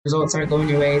results aren't going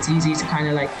your way, it's easy to kind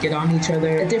of like get on each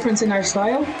other. A difference in our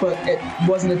style, but it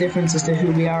wasn't a difference as to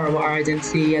who we are or what our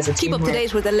identity as a team. Keep up to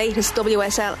date with the latest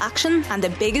WSL action and the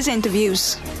biggest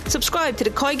interviews. Subscribe to the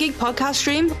Koi Gig podcast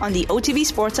stream on the OTB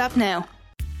Sports app now.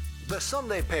 The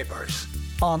Sunday Papers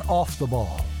on Off the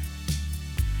Ball.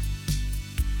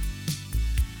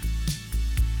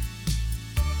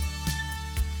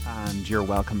 And you're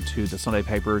welcome to the Sunday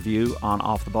Paper Review on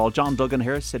Off the Ball. John Duggan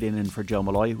here, sitting in for Joe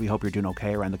Malloy. We hope you're doing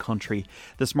okay around the country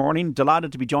this morning.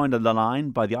 Delighted to be joined on the line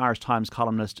by the Irish Times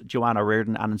columnist Joanna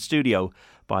Reardon, and in studio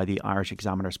by the Irish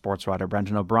Examiner sports writer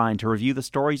Brendan O'Brien to review the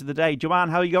stories of the day. Joanne,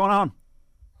 how are you going on?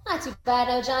 Not too bad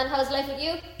now, John. How's life with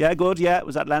you? Yeah, good. Yeah, it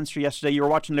was at Leinster yesterday. You were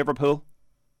watching Liverpool.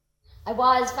 I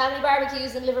was. Family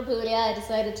barbecues in Liverpool, I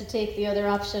decided to take the other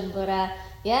option, but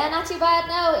yeah, not too bad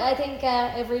now. I think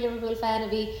every Liverpool fan will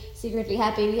be secretly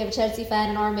happy. We have a Chelsea fan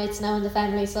in our midst now in the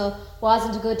family, so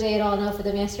wasn't a good day at all now for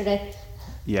them yesterday.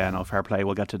 Yeah, no, fair play.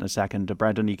 We'll get to it in a second.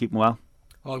 Brendan, you keeping well?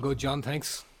 All good, John,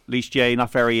 thanks. Laois GA,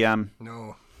 not very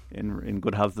no, in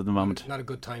good health at the moment. Not a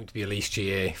good time to be a Laois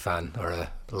GA fan or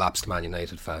a lapsed Man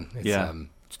United fan.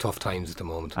 It's tough times at the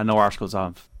moment. And no articles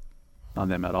on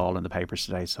them at all in the papers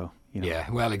today, so you know. Yeah,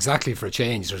 well, exactly, for a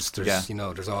change.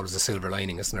 There's always a silver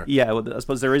lining, isn't there? Yeah, well, I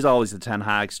suppose there is always the Ten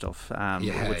Hag stuff,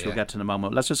 which we'll get to in a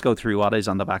moment. Let's just go through what is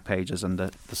on the back pages and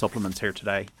the supplements here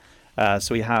today.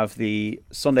 So we have the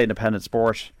Sunday Independent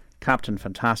Sport. Captain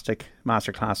Fantastic,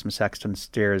 Masterclass from Sexton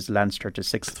steers Leinster to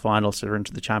sixth final, so they're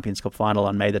into the Champions Cup final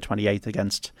on May the 28th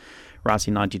against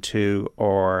Racing 92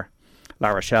 or La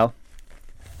Rochelle.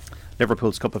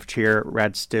 Liverpool's Cup of Cheer,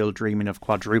 Reds still dreaming of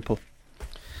quadruple.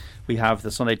 We have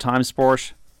the Sunday Times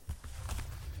Sport,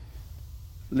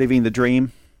 living the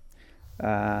dream.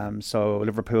 So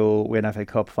Liverpool win FA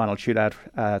Cup final shootout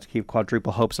to keep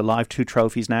quadruple hopes alive. 2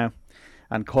 trophies now.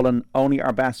 And Cullen, only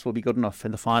our best will be good enough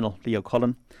in the final. Leo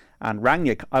Cullen. And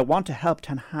Rangnick, I want to help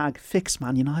Ten Hag fix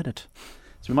Man United.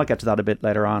 So we might get to that a bit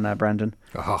later on, Brendan.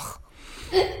 Oh.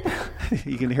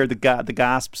 You can hear the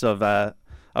gasps of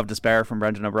despair from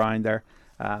Brendan O'Brien there.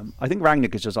 I think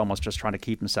Rangnick is almost just trying to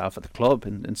keep himself at the club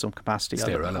in some capacity.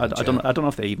 Stay relevant, I don't know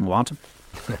if they even want him.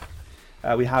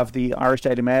 We have the Irish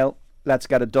Daily Mail. Let's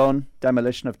get it done.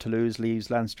 Demolition of Toulouse leaves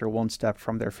Leinster one step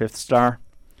from their 5th star.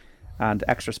 And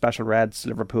extra special Reds,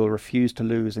 Liverpool refuse to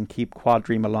lose and keep quad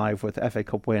dream alive with FA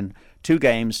Cup win. 2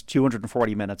 games,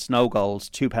 240 minutes, no goals,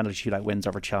 2 penalty shootout wins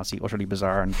over Chelsea. Utterly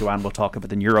bizarre, and Joanne will talk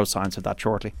about the neuroscience of that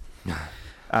shortly.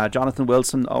 Jonathan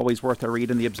Wilson, always worth a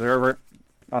read in The Observer,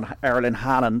 on Erling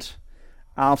Haaland.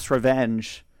 Alf's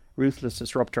revenge, ruthless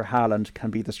disruptor Haaland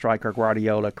can be the striker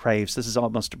Guardiola craves. This is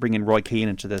almost bringing Roy Keane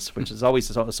into this, which is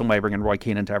always some way bringing Roy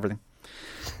Keane into everything.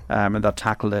 And that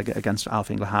tackle against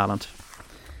Alf Engel Haaland.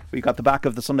 We got the back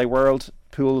of the Sunday World.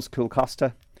 Pools, Cool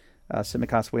Costa.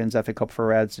 Simicast wins FA Cup for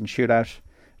Reds in shootout.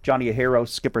 Johnny a hero.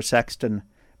 Skipper Sexton,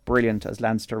 brilliant as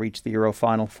Leinster reached the Euro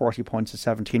final. 40 points to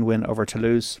 17 win over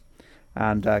Toulouse.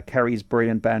 And Kerry's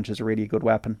brilliant bench is a really good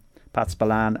weapon. Pat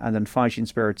Spillane. And then Fighting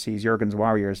Spirit sees Jurgen's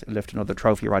Warriors lift another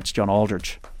trophy, writes John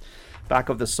Aldridge. Back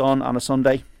of the Sun on a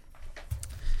Sunday.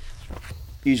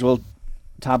 Usual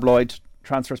tabloid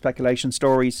transfer speculation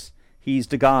stories. He's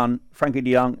gone. Frankie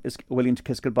de Jong is willing to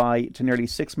kiss goodbye to nearly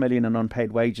 $6 million in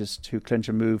unpaid wages to clinch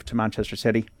a move to Manchester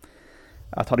City.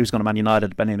 I thought he was going to Man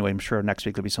United, but anyway, I'm sure next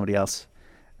week there'll be somebody else.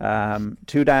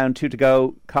 2 down, 2 to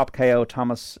go. Cop KO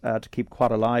Thomas to keep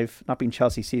quad alive. Not been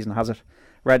Chelsea season, has it?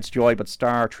 Reds joy, but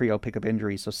star trio pick up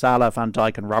injuries. So Salah, Van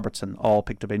Dijk and Robertson all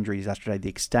picked up injuries yesterday, the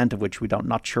extent of which we don't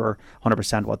not sure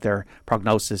 100% what their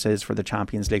prognosis is for the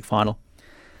Champions League final.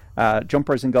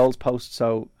 Jumpers and goals post,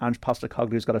 so Ange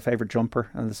Postecoglou's got a favourite jumper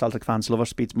and the Celtic fans love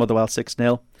it. Beats Motherwell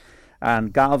 6-0.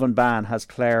 And Galvin Ban has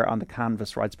Clare on the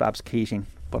canvas, writes Babs Keating,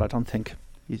 but I don't think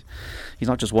he's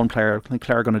not just one player. I think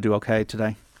Clare are going to do okay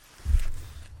today.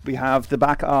 We have the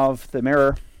back of the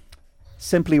Mirror.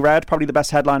 Simply Red, probably the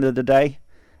best headline of the day.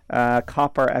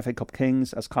 Copper FA Cup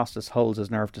Kings as Costas holds his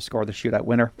nerve to score the shootout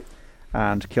winner.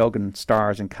 And Kyogan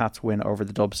Stars and Cats win over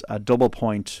the Dubs. A double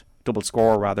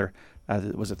score rather.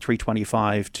 It was a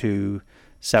 325 to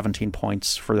 17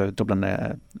 points for the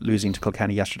Dublin losing to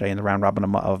Kilkenny yesterday in the round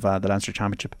robin of the Leinster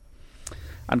Championship.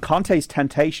 And Conte's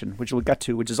temptation, which we'll get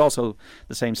to, which is also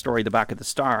the same story, the back of the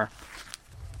Star.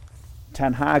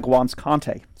 Ten Hag wants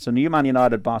Conte. So new Man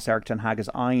United boss Eric Ten Hag is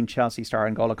eyeing Chelsea star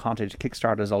N'Golo Conte to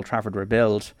kickstart his Old Trafford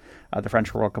rebuild. The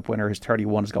French World Cup winner is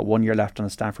 31, has got 1 year left on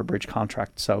his Stamford Bridge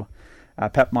contract. So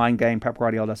Pep Mind Game, Pep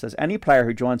Guardiola says any player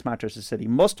who joins Manchester City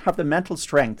must have the mental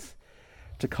strength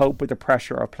to cope with the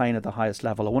pressure of playing at the highest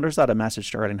level. I wonder, is that a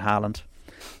message to Erling Haaland?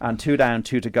 And 2 down,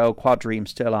 2 to go. Quad dream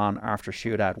still on after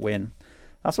shootout win.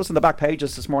 That's what's in the back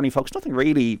pages this morning, folks. Nothing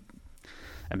really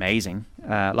amazing.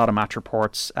 A lot of match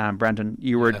reports. Brendan,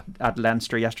 you were at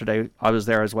Leinster yesterday. I was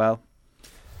there as well.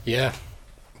 Yeah,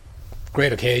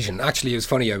 great occasion. Actually, it was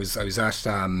funny. I was at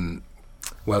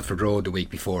Welford Road the week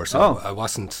before, so I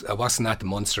wasn't at the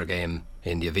Munster game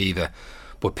in the Aviva.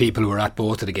 But people who were at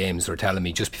both of the games were telling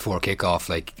me just before kick-off,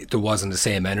 like, there wasn't the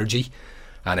same energy.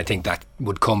 And I think that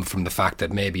would come from the fact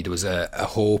that maybe there was a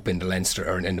hope in the Leinster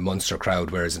or in the Munster crowd,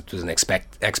 whereas it was an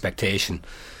expectation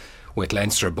with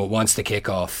Leinster. But once the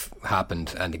kick-off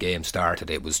happened and the game started,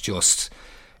 it was just,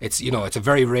 it's a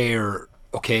very rare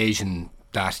occasion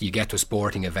that you get to a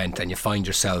sporting event and you find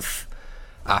yourself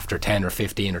after 10 or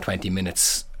 15 or 20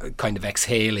 minutes kind of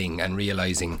exhaling and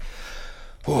realising,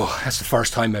 oh, that's the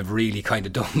first time I've really kind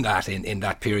of done that in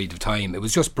that period of time. It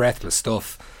was just breathless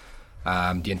stuff.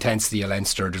 The intensity of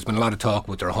Leinster, there's been a lot of talk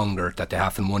about their hunger, that they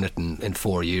haven't won it in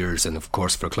 4 years, and of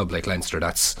course for a club like Leinster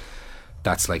that's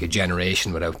like a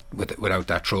generation without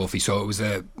that trophy. So it was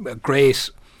a great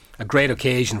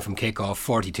occasion from kick-off.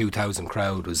 42,000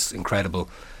 crowd was incredible.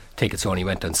 Tickets only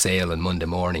went on sale on Monday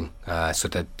morning, so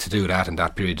to do that in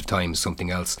that period of time is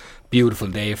something else. Beautiful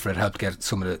day for it, helped get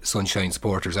some of the Sunshine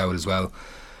supporters out as well.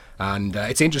 And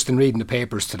it's interesting reading the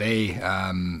papers today.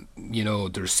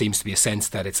 There seems to be a sense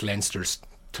that it's Leinster's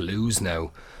to lose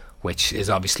now, which is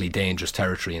obviously dangerous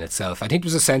territory in itself. I think there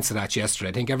was a sense of that yesterday.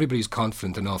 I think everybody's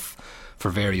confident enough for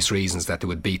various reasons that they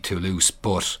would beat Toulouse,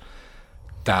 but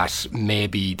that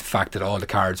maybe the fact that all the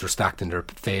cards were stacked in their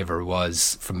favour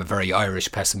was, from a very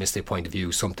Irish pessimistic point of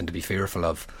view, something to be fearful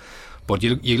of. But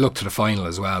you look to the final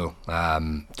as well.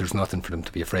 There's nothing for them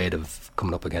to be afraid of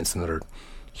coming up against another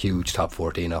huge top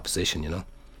 14 opposition,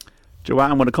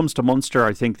 Joanne, when it comes to Munster,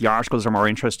 I think the articles are more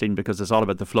interesting because it's all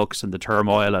about the flux and the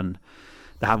turmoil, and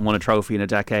they haven't won a trophy in a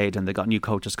decade and they've got new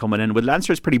coaches coming in. With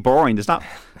Leinster, it's pretty boring. There's not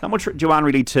much, Joanne,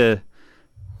 really to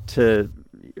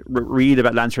read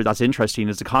about Leinster that's interesting.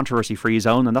 It's a controversy-free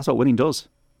zone, and that's what winning does.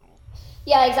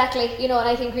 Yeah, exactly. And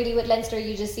I think really with Leinster,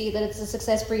 you just see that it's a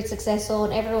success breed success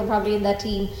zone. Everyone probably in that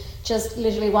team just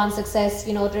literally wants success.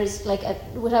 There's like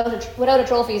without a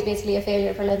trophy is basically a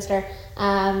failure for Leinster.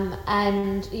 And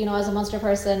as a Munster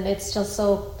person, it's just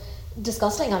so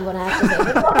disgusting, I'm going to have to say.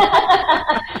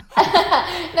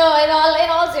 No, in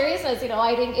all seriousness,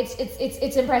 I think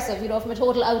it's impressive, from a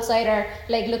total outsider,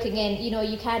 like, looking in,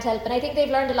 you can't help. And I think they've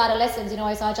learned a lot of lessons.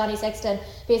 I saw Johnny Sexton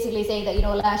basically saying that,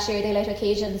 last year they let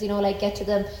occasions, get to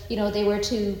them.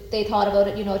 They thought about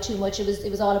it, too much.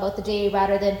 It was all about the day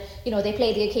rather than, they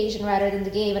played the occasion rather than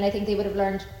the game. And I think they would have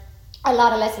learned a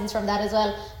lot of lessons from that as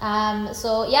well.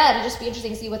 So yeah, it'll just be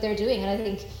interesting to see what they're doing. And I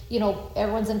think,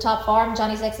 everyone's in top form.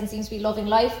 Johnny Sexton seems to be loving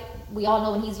life. We all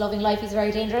know when he's loving life, he's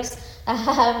very dangerous.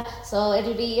 So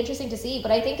it'll be interesting to see.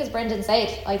 But I think, as Brendan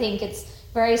said, I think it's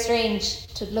very strange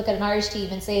to look at an Irish team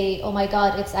and say, oh my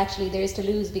God, it's actually theirs to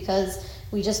lose, because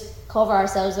we just cover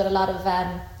ourselves with a lot of,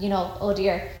 oh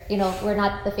dear, we're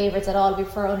not the favourites at all. We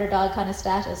prefer underdog kind of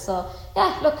status. So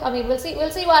yeah, look, we'll see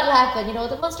what'll happen.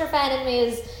 The Munster fan in me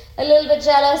is a little bit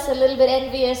jealous, a little bit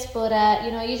envious, but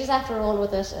you just have to roll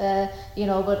with it.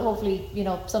 But hopefully,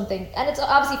 something. And it's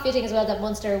obviously fitting as well that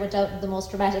Munster went out in the most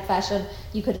dramatic fashion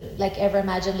you could ever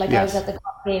imagine. Yes. I was at the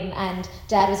Cork game and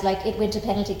Dad was like, it went to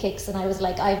penalty kicks, and I was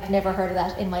like, I've never heard of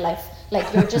that in my life.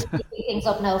 You're just picking things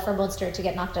up now for Munster to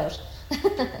get knocked out.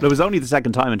 It was only the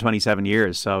second time in 27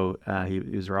 years, so he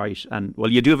was right. And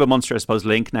well, you do have a Munster, I suppose,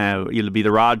 link now. You'll be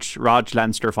the Rog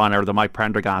Leinster final or the Mike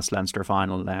Prendergast Leinster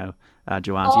final now,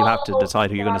 Joanne. So you have to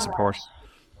decide who you're going to support.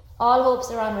 All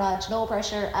hopes are on Rog. No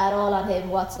pressure at all on him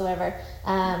whatsoever.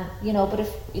 But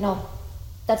if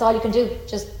that's all you can do,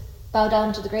 just bow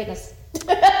down to the greatness.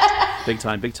 Big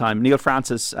time. Neil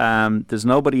Francis, there's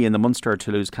nobody in the Munster or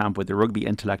Toulouse camp with the rugby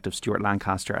intellect of Stuart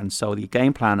Lancaster, and so the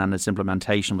game plan and its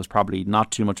implementation was probably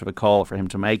not too much of a call for him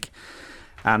to make.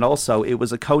 And also, it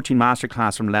was a coaching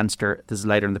masterclass from Leinster. This is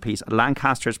later in the piece.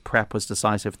 Lancaster's prep was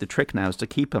decisive. The trick now is to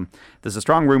keep him. There's a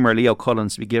strong rumour Leo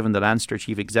Cullen's to be given the Leinster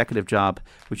chief executive job,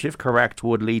 which, if correct,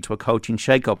 would lead to a coaching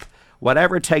shake-up.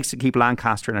 Whatever it takes to keep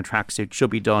Lancaster in a tracksuit should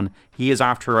be done. He is,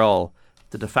 after all,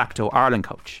 the de facto Ireland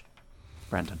coach.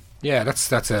 Brendan. Yeah,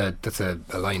 that's a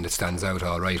line that stands out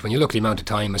all right. When you look at the amount of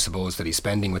time, I suppose, that he's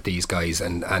spending with these guys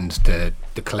and the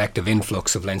collective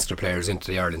influx of Leinster players into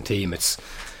the Ireland team, it's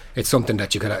something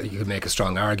that you could make a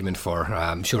strong argument for.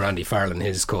 I'm sure Andy Farrell and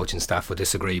his coaching staff would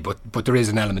disagree, but there is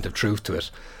an element of truth to it,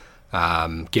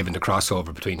 given the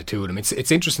crossover between the two of them.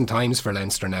 It's interesting times for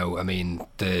Leinster now.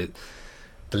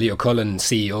 The Leo Cullen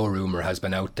CEO rumour has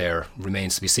been out there.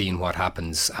 Remains to be seen what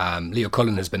happens. Leo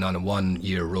Cullen has been on a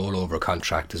 1-year rollover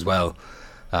contract as well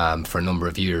for a number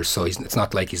of years, so it's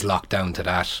not like he's locked down to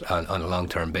that on a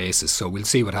long-term basis. So we'll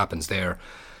see what happens there.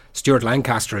 Stuart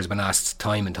Lancaster has been asked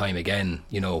time and time again,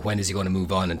 when is he going to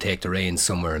move on and take the reins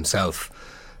somewhere himself?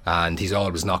 And he's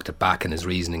always knocked it back, and his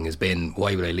reasoning has been,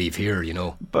 why would I leave here,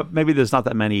 But maybe there's not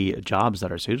that many jobs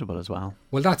that are suitable as well.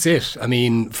 Well, that's it. I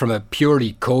mean, from a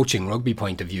purely coaching rugby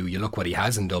point of view, you look what he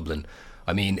has in Dublin.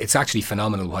 I mean, it's actually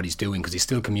phenomenal what he's doing, because he's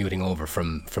still commuting over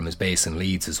from his base in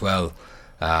Leeds as well,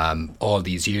 all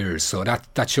these years. So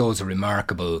that shows a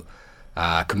remarkable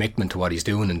commitment to what he's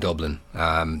doing in Dublin.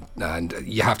 And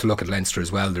you have to look at Leinster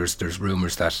as well. There's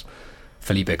rumours that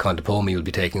Felipe Contepomi will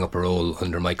be taking up a role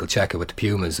under Michael Checa with the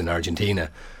Pumas in Argentina.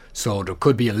 So there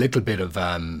could be a little bit of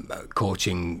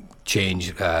coaching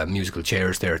change, musical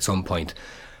chairs there at some point.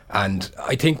 And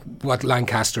I think what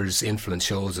Lancaster's influence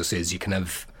shows us is you can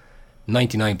have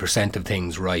 99% of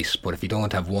things right, but if you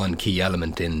don't have one key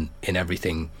element in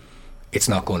everything, it's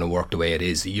not going to work the way it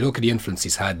is. You look at the influence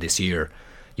he's had this year.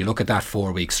 You look at that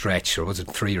 4-week stretch, or was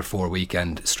it 3 or 4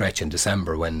 weekend stretch in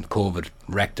December when COVID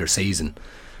wrecked their season,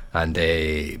 and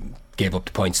they gave up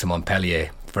the points to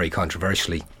Montpellier very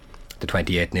controversially, the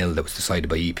 28-0 that was decided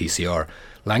by EPCR.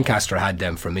 Lancaster had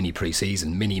them for mini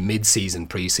mid-season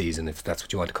pre-season, if that's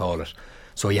what you want to call it.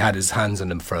 So he had his hands on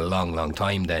them for a long, long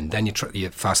time then. Then you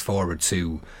fast forward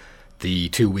to the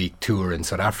 2-week tour in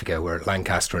South Africa where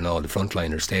Lancaster and all the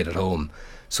frontliners stayed at home.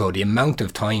 So the amount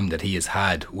of time that he has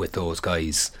had with those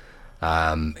guys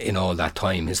in all that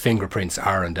time, his fingerprints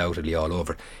are undoubtedly all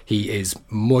over. He is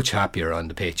much happier on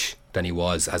the pitch than he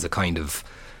was as a kind of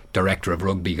director of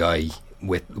rugby guy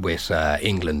with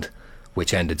England,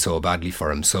 which ended so badly for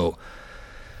him. So,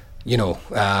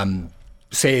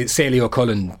 say Leo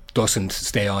Cullen doesn't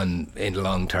stay on in the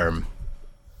long term,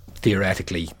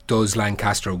 theoretically, does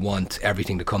Lancaster want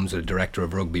everything that comes with a director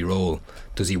of rugby role?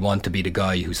 Does he want to be the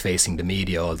guy who's facing the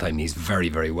media all the time? He's very,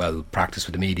 very well practiced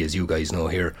with the media, as you guys know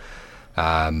here.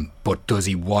 But does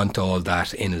he want all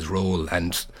that in his role?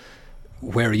 And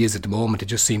where he is at the moment, it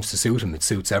just seems to suit him. It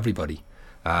suits everybody.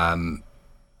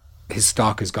 His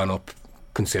stock has gone up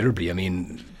considerably. I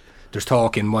mean, there's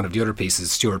talk in one of the other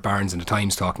pieces, Stuart Barnes in the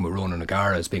Times talking about Ronan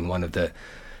O'Gara as being one of the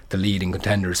leading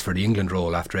contenders for the England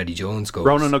role after Eddie Jones goes.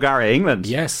 Ronan O'Gara, England?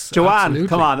 Yes. Joanne, absolutely.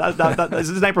 come on. This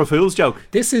is an April Fool's joke.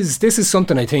 This is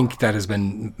something I think that has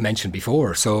been mentioned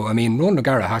before. So, I mean, Ronan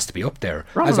O'Gara has to be up there.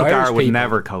 Ronan O'Gara would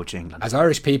never coach England. As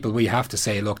Irish people, we have to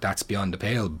say, look, that's beyond the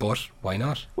pale, but why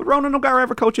not? Would Ronan O'Gara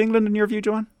ever coach England in your view,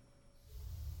 Joanne?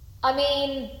 I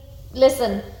mean,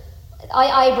 listen, I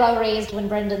eyebrow raised when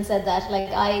Brendan said that.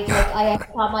 I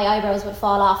thought my eyebrows would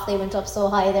fall off. They went up so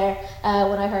high there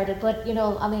when I heard it. But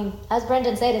I mean, as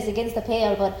Brendan said, it's against the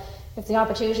pale. But if the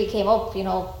opportunity came up,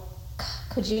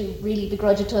 could you really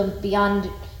begrudge it to him beyond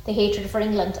the hatred for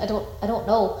England? I don't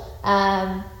know.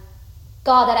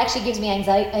 God, that actually gives me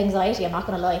anxiety. I'm not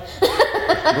going to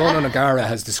lie. Ronan O'Gara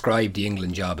has described the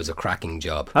England job as a cracking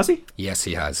job. Has he? Yes,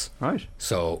 he has. Right.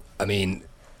 So, I mean,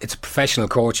 it's a professional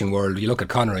coaching world. You look at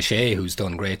Conor O'Shea, who's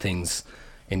done great things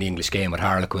in the English game with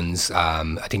Harlequins. I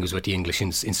think he was with the English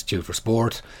Institute for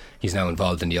Sport. He's now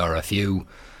involved in the RFU.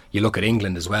 You look at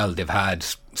England as well. They've had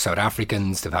South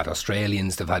Africans, they've had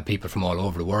Australians, they've had people from all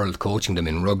over the world coaching them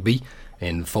in rugby,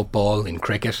 in football, in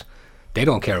cricket. They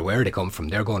don't care where they come from.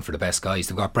 They're going for the best guys.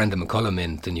 They've got Brendan McCullum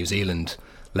in, the New Zealand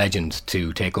legend,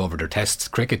 to take over their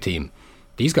Test cricket team.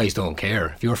 These guys don't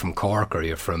care. If you're from Cork or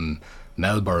you're from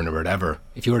Melbourne or whatever,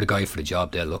 if you're the guy for the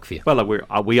job, they'll look for you. Well,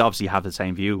 we obviously have the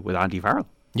same view with Andy Farrell.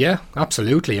 Yeah,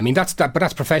 absolutely. I mean, but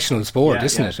that's professional sport,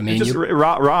 isn't it? I mean,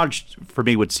 Raj for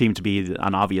me would seem to be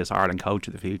an obvious Ireland coach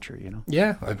of the future.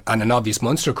 Yeah, and an obvious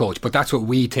Munster coach. But that's what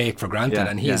we take for granted.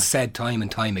 And he has said time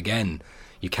and time again,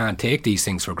 you can't take these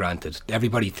things for granted.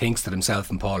 Everybody thinks that himself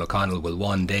and Paul O'Connell will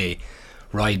one day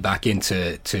ride back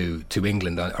into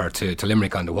England or to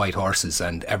Limerick on the white horses,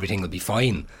 and everything will be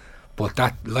fine. But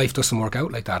that life doesn't work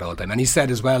out like that all the time. And he said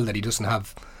as well that he doesn't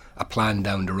have a plan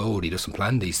down the road. He doesn't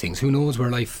plan these things. Who knows where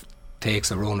life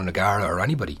takes a Ronan O'Gara or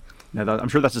anybody? Now, I'm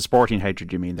sure that's a sporting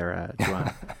hatred you mean there,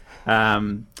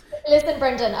 Joanne. Listen,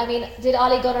 Brendan, I mean, did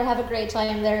Ollie Gunnar have a great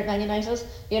time there at Man United?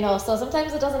 So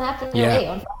sometimes it doesn't happen your way,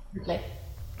 unfortunately.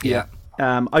 Yeah.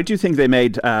 I do think they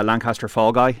made Lancaster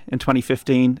fall guy in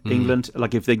 2015, England.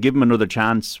 Like, if they give him another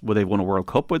chance, would they have won a World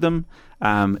Cup with him?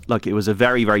 It was a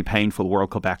very, very painful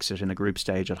World Cup exit in a group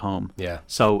stage at home. Yeah.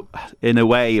 So, in a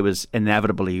way, it was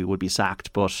inevitable he would be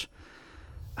sacked. But,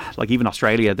 even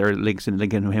Australia, they're linking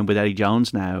him with Eddie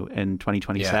Jones now in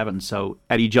 2027. Yeah. So,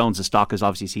 Eddie Jones' stock is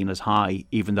obviously seen as high,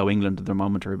 even though England at the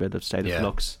moment are a bit of state of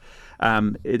flux.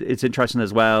 It's interesting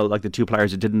as well, like the two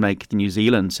players that didn't make the New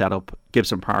Zealand setup,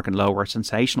 Gibson Park and Lowe, were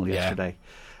sensational yesterday.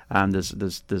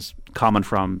 There's comment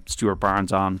from Stuart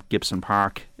Barnes on Gibson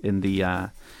Park in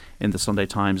the in the Sunday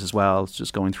Times as well. It's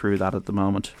just going through that at the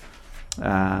moment.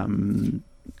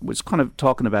 Was kind of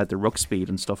talking about the ruck speed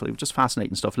and stuff. It was just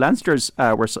fascinating stuff. Leinster's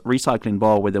were recycling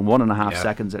ball within 1.5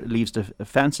 seconds. It leaves the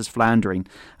defences floundering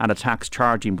and attacks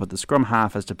charging, but the scrum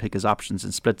half has to pick his options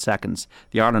in split seconds.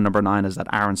 The Ireland number 9 has that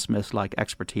Aaron Smith-like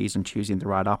expertise in choosing the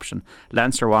right option.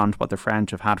 Leinster want what the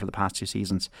French have had for the past 2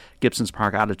 seasons. Gibson's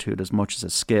Park attitude, as much as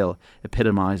his skill,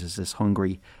 epitomises this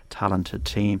hungry, talented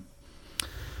team.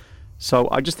 So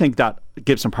I just think that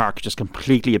Gibson Park just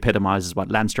completely epitomises what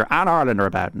Leinster and Ireland are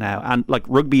about now. And like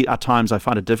rugby, at times I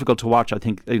find it difficult to watch. I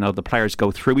think, the players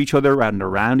go through each other and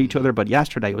around each other. But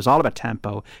yesterday it was all about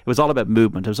tempo. It was all about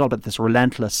movement. It was all about this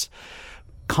relentless,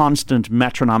 constant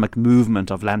metronomic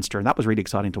movement of Leinster, and that was really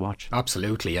exciting to watch.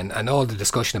 Absolutely, and all the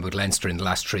discussion about Leinster in the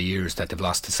last 3 years, that they've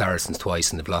lost to Saracens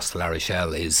twice and they've lost to La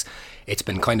Rochelle, it's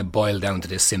been kind of boiled down to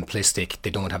this simplistic, they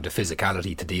don't have the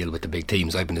physicality to deal with the big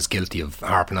teams. I've been as guilty of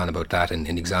harping on about that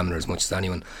in Examiner as much as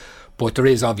anyone. But there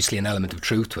is obviously an element of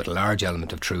truth to it, a large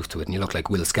element of truth to it. And you look like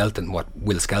Will Skelton, what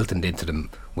Will Skelton did to them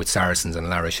with Saracens and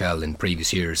La Rochelle in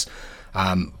previous years.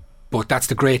 But that's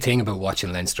the great thing about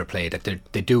watching Leinster play, that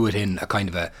they do it in a kind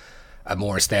of a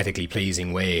more aesthetically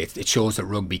pleasing way. It shows that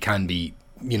rugby can be,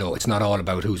 it's not all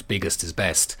about who's biggest is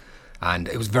best. And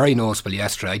it was very noticeable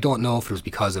yesterday. I don't know if it was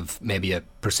because of maybe a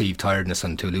perceived tiredness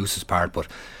on Toulouse's part, but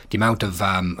the amount of,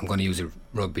 I'm going to use a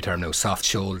rugby term now, soft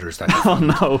shoulders. Oh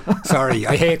no. Sorry,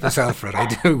 I hate myself for it. I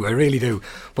do, I really do.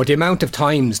 But the amount of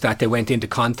times that they went into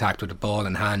contact with the ball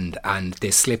in hand and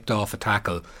they slipped off a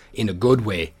tackle in a good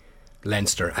way,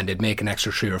 Leinster, and they'd make an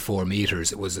extra 3 or 4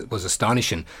 metres, it was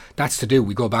astonishing. That's to do,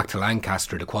 we go back to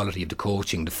Lancaster, the quality of the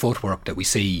coaching, the footwork that we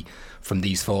see from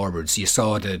these forwards. You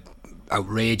saw the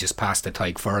outrageous pass that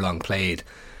Tyke Furlong played,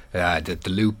 the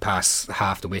loop pass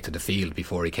half the width of the field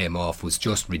before he came off was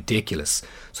just ridiculous.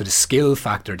 So the skill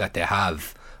factor that they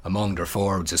have among their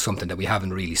forwards is something that we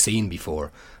haven't really seen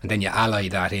before, and then you ally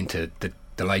that into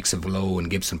the likes of Lowe and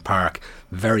Gibson Park,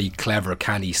 very clever,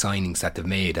 canny signings that they've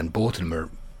made, and both of them are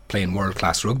playing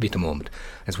world-class rugby at the moment.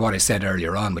 As what I said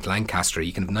earlier on with Lancaster,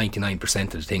 you can have 99%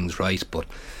 of the things right, but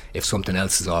if something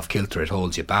else is off kilter, it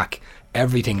holds you back.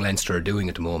 Everything Leinster are doing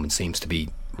at the moment seems to be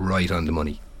right on the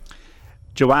money.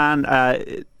 Joanne,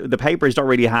 the papers don't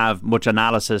really have much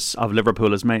analysis of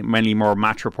Liverpool, as mainly more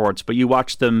match reports, but you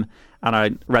watched them, and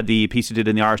I read the piece you did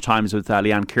in the Irish Times with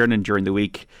Leanne Kiernan during the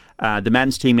week. The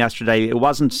men's team yesterday, it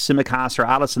wasn't Tsimikas or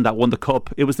Allison that won the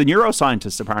cup, it was the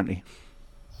neuroscientists apparently.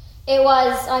 It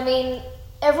was,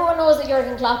 everyone knows that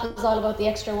Jurgen Klopp is all about the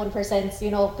extra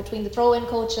 1%, between the throw-in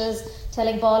coaches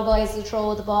telling ball boys to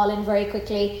throw the ball in very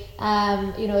quickly,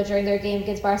 during their game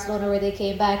against Barcelona where they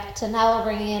came back, to now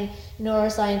bringing in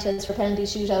neuroscientists for penalty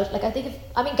shootout.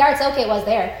 Gareth Southgate was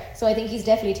there, so I think he's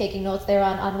definitely taking notes there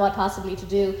on what possibly to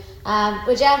do.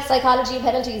 But yeah, psychology and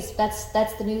penalties, that's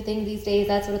the new thing these days.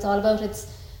 That's what it's all about.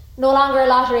 It's no longer a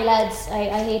lottery, lads.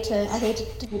 I hate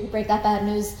to break that bad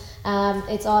news.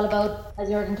 It's all about, as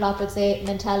Jurgen Klopp would say,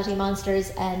 mentality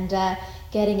monsters and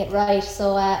getting it right.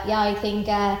 So I think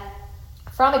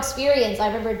from experience, I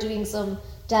remember doing some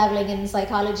dabbling in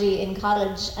psychology in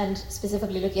college and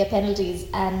specifically looking at penalties,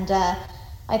 and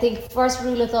I think first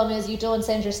rule of thumb is you don't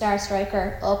send your star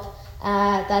striker up.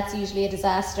 That's usually a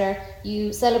disaster.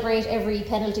 You celebrate every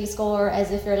penalty score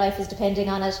as if your life is depending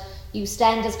on it. You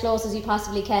stand as close as you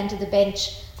possibly can to the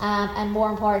bench, and more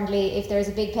importantly, if there's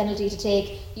a big penalty to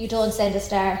take, you don't send a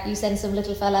star, you send some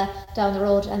little fella down the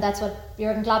road, and that's what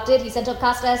Jurgen Klopp did. He sent up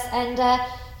Costas and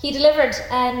he delivered,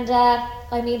 and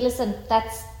listen,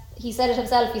 he said it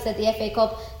himself. He said the FA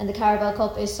Cup and the Carabao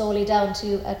Cup is solely down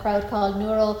to a crowd called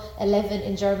Neuro 11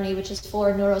 in Germany, which is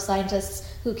 4 neuroscientists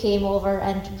who came over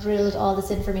and drilled all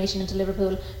this information into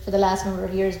Liverpool for the last number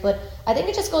of years. But I think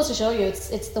it just goes to show you it's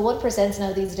the 1%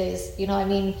 now these days.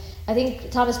 I think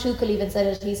Thomas Tuchel even said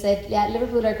it. He said, yeah,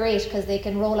 Liverpool are great because they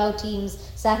can roll out teams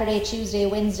Saturday, Tuesday,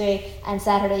 Wednesday and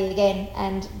Saturday again,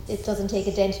 and it doesn't take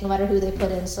a dent no matter who they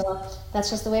put in. So that's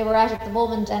just the way we're at the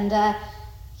moment. And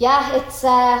it's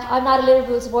I'm not a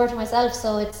Liverpool supporter myself,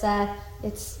 so it's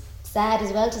sad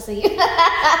as well to see.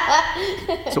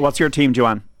 So what's your team,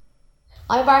 Joanne?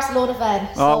 I'm a Barcelona fan.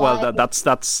 Oh well, that's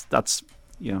that's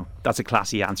a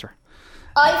classy answer.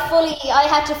 I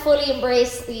had to fully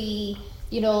embrace the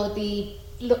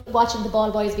watching the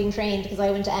ball boys being trained, because I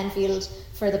went to Anfield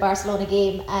for the Barcelona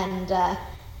game, and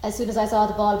as soon as I saw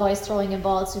the ball boys throwing in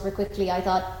balls super quickly, I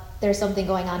thought there's something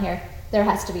going on here. there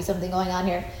has to be something going on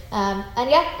here. And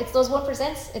yeah, it's those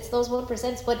 1%. It's those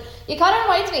 1%. But it kind of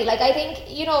reminds me, like, I think,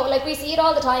 you know, like we see it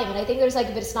all the time, and I think there's like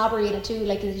a bit of snobbery in it too,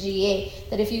 like in the GAA,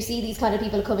 that if you see these kind of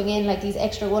people coming in, like these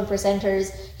extra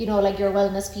 1%ers, you know, like your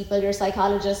wellness people, your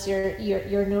psychologists, your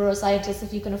neuroscientists,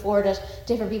 if you can afford it,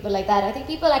 different people like that. I think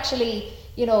people actually,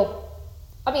 you know,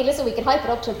 I mean, listen, we can hype it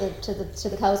up to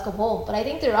the cows come home, but I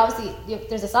think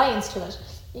there's a science to it.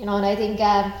 You know, and I think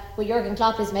with Jurgen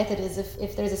Klopp, his method is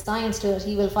if there's a science to it,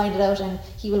 he will find it out and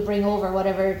he will bring over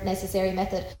whatever necessary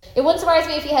method. It wouldn't surprise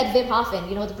me if he had Wim Hof in,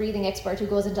 you know, the breathing expert who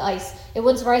goes into ice. It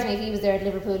wouldn't surprise me if he was there at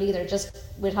Liverpool either, just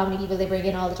with how many people they bring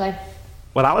in all the time.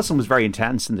 Well, Alisson was very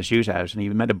intense in the shootout and he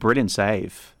made a brilliant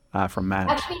save from Mount.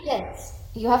 Actually, intense.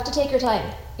 You have to take your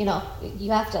time, you know, you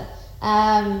have to.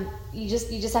 You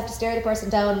just have to stare the person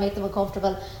down and make them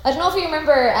uncomfortable. I don't know if you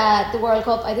remember the World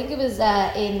Cup, I think it was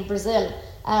in Brazil.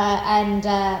 And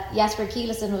Jasper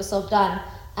Kielesen was subbed on,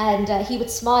 and he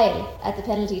would smile at the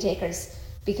penalty takers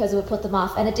because it would put them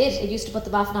off, and it used to put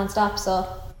them off non-stop. So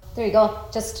there you go,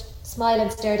 just smile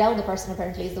and stare down the person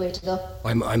apparently is the way to go.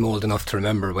 I'm old enough to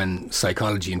remember when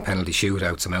psychology and penalty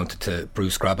shootouts amounted to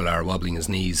Bruce Grobbelaar wobbling his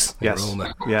knees in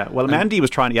Roma. Yeah, well, Mendy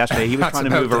was trying yesterday, he was trying to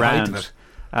move around.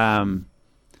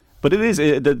 But it is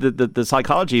the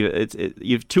psychology.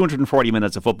 You have 240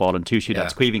 minutes of football and 2 shootouts. Yeah.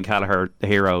 Caoimhín Kelleher, the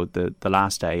hero, the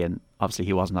last day, and obviously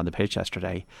he wasn't on the pitch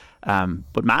yesterday.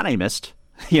 But Mane missed.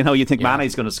 You know, you think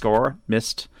Mane's going to score,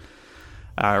 missed.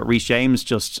 Reece James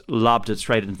just lobbed it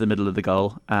straight into the middle of the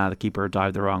goal. The keeper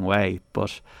dived the wrong way.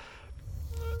 But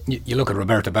you look at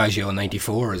Roberto Baggio in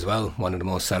 '94 as well, one of the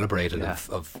most celebrated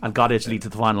of and got Italy to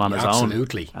the final on his own.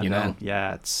 Absolutely, you know.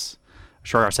 Yeah, it's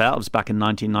sure ourselves back in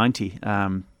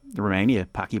 1990. The Romania,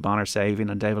 Paki Bonner saving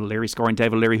and David O'Leary scoring.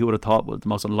 David O'Leary, who would have thought was the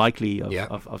most unlikely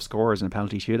of scorers in a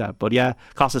penalty shootout. But yeah,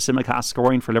 Kostas Tsimikas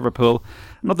scoring for Liverpool.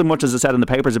 Nothing much, as I said in the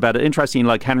papers about it. Interesting,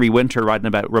 like Henry Winter writing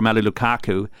about Romelu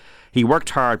Lukaku. He worked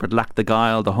hard but lacked the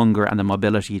guile, the hunger and the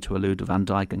mobility to elude Van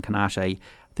Dijk and Kanate. I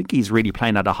think he's really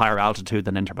playing at a higher altitude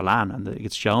than Inter Milan, and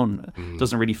it's shown.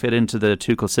 Doesn't really fit into the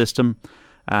Tuchel system.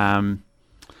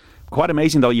 Quite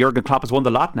amazing though, Jurgen Klopp has won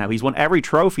the lot now. He's won every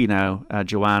trophy now,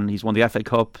 Joanne. He's won the FA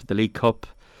Cup, the League Cup,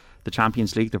 the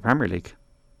Champions League, the Premier League.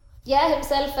 Yeah,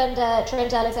 himself and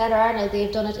Trent Alexander-Arnold,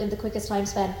 they've done it in the quickest time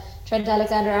span. Trent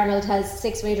Alexander-Arnold has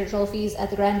 6 major trophies at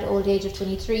the grand old age of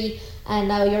 23, and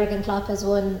now Jurgen Klopp has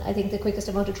won, I think, the quickest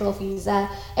amount of trophies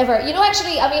ever. You know,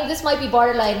 actually, I mean, this might be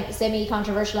borderline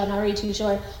semi-controversial, I'm not really too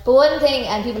sure, but one thing,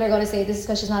 and people are going to say this is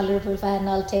because she's not a Liverpool fan, and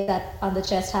I'll take that on the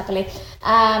chest happily,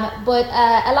 but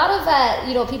a lot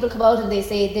of people come out and they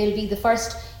say they'll be the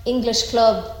first English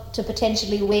club to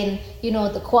potentially win,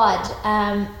 the quad.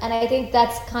 And I think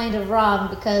that's kind of wrong,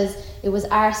 because it was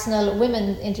Arsenal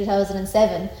women in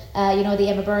 2007, the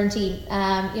Emma Byrne team,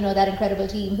 that incredible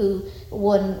team who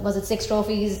won, 6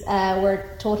 trophies,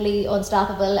 were totally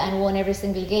unstoppable and won every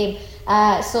single game.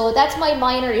 So that's my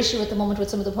minor issue at the moment with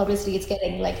some of the publicity it's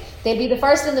getting. Like, they'll be the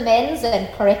first in the men's,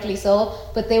 and correctly so,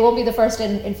 but they won't be the first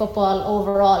in football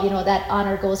overall. That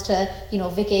honour goes to,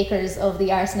 Vic Akers of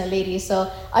the Arsenal ladies.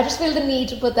 So I just feel the need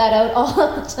to put that out all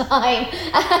the time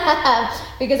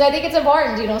because I think it's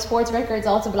important. Sports records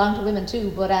also belong to women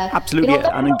too. But absolutely,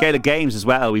 and in Gaelic games as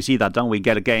well, we see that, don't we?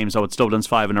 Gaelic games, it's Dublin's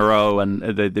 5 in a row, and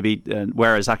they beat.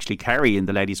 Whereas actually Kerry in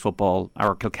the ladies' football,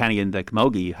 or Kilkenny in the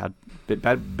Camogie, had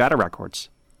better records.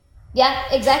 Yeah,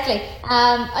 exactly.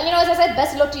 As I said,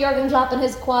 best of luck to Jurgen Klopp and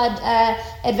his quad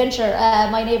adventure.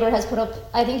 My neighbour has put up,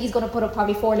 I think he's going to put up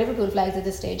probably 4 Liverpool flags at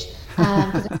this stage,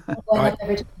 because going up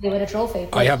every time they win a trophy.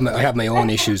 I have my own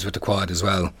issues with the quad as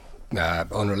well,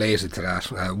 unrelated to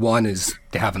that. One is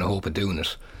they haven't a hope of doing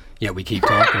it. Yeah, we keep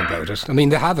talking about it. I mean,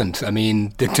 they haven't. I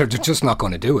mean, they're just not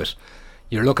going to do it.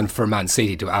 You're looking for Man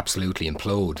City to absolutely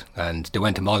implode, and they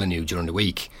went to Molineux during the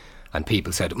week. And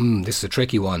people said, this is a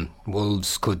tricky one.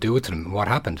 Wolves could do it to them. What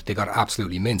happened? They got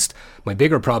absolutely minced. My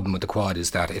bigger problem with the quad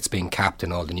is that it's being capped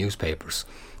in all the newspapers.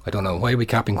 I don't know, why are we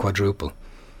capping quadruple?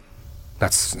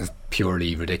 That's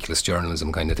purely ridiculous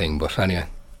journalism kind of thing, but anyway.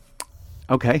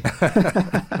 Okay.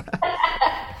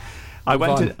 I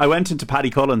went into Paddy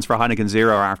Cullen's for Heineken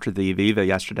Zero after the Aviva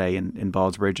yesterday in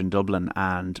Ballsbridge in Dublin,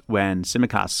 and when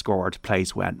Tsimikas scored, the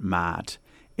place went mad.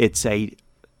 It's a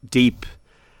deep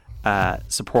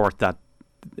support that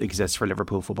exists for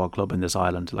Liverpool Football Club in this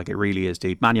island. Like, it really is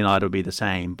deep. Man United will be the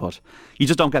same, but you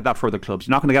just don't get that for other clubs.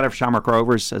 You're not going to get it for Shamrock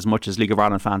Rovers as much as League of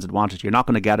Ireland fans had wanted. You're not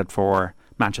going to get it for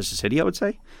Manchester City, I would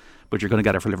say, but you're going to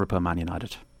get it for Liverpool and Man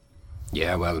United.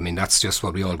 Yeah, well, I mean, that's just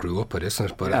what we all grew up with,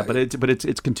 isn't it? But yeah, but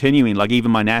it's continuing. Like, even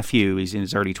my nephew, he's in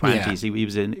his early 20s.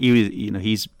 Yeah.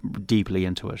 He's deeply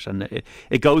into it, and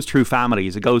it goes through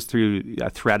families. It goes through a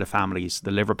thread of families.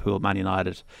 The Liverpool, Man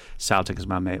United, Celtic as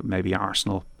well, maybe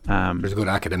Arsenal. There's a good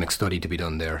academic study to be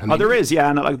done there. I mean, there is,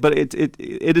 yeah, but it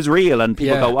is real, and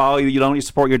people go, "Oh, you only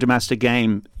support your domestic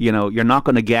game." You know, you're not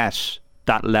going to get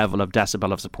that level of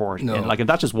decibel of support. No. Like, if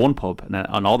that's just one pub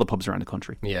and all the pubs around the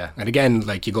country. Yeah, and again,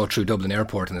 like, you go through Dublin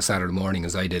Airport on a Saturday morning,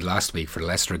 as I did last week for the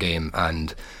Leicester game,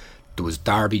 and there was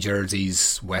Derby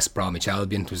jerseys, West Bromwich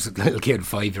Albion. There was a little kid,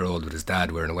 5-year-old, with his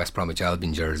dad wearing a West Bromwich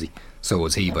Albion jersey. So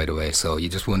was he, by the way. So you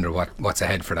just wonder what's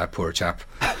ahead for that poor chap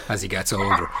as he gets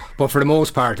older. But for the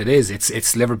most part,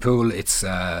 it's Liverpool, it's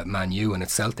Man U, and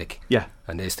it's Celtic. Yeah,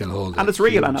 and they still hold. And it's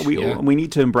real, and we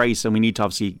need to embrace, and we need to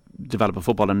obviously develop a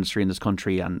football industry in this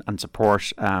country and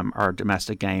support our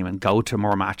domestic game and go to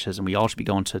more matches. And we all should be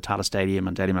going to Tallaght Stadium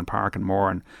and Dalymount Park and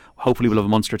more. And hopefully we'll have a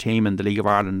Munster team in the League of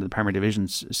Ireland and the Premier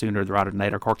Divisions sooner rather than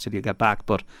later. Cork City will get back,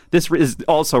 but this is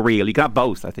also real. You can have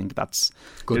both. I think that's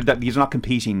good. These are not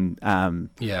competing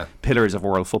pillars of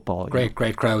world football. Great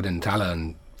crowd in Tallaght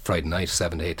on Friday night,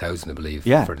 7,000 to 8,000, I believe,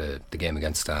 for the game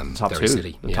against Derry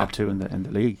City. The top two in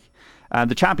the league.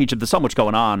 The championship, there's so much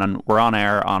going on, and we're on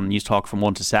air on News Talk from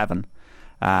 1 to 7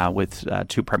 with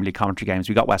two Premier League commentary games.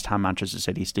 We got West Ham, Manchester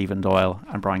City, Stephen Doyle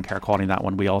and Brian Kerr calling that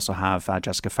one. We also have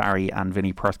Jessica Farry and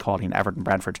Vinnie Perth calling Everton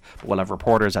Brentford. But we'll have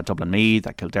reporters at Dublin Meath,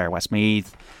 at Kildare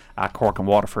Westmeath, at Cork and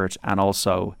Waterford, and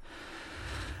also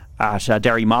at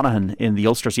Derry Monaghan in the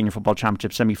Ulster Senior Football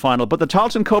Championship semi-final. But the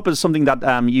Tailteann Cup is something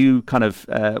that you kind of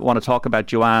want to talk about,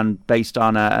 Joanne, based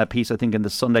on a piece, I think, in the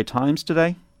Sunday Times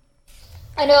today.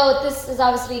 I know this is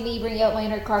obviously me bringing out my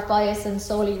inner Cork bias and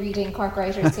solely reading Cork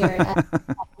writers here.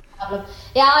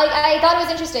 Yeah, I thought it was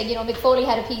interesting. You know, Mick Foley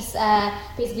had a piece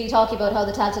basically talking about how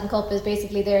the Tailteann Cup is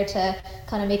basically there to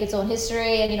kind of make its own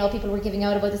history, and, you know, people were giving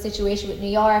out about the situation with New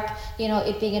York, you know,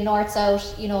 it being a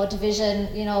north-south, you know,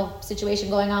 division, you know, situation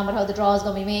going on with how the draw is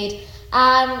going to be made.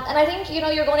 And I think, you know,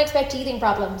 you're going to expect teething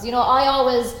problems. You know, I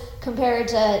always compare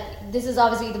to, this is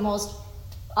obviously the most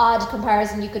odd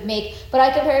comparison you could make, but I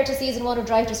compare it to season 1 of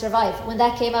Drive to Survive. When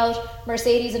that came out,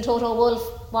 Mercedes and Toto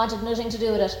Wolff wanted nothing to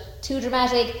do with it. Too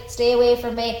dramatic, stay away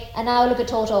from me. And now look at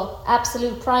Toto,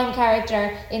 absolute prime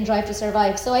character in Drive to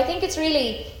Survive. So I think it's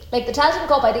really, like, the Tailteann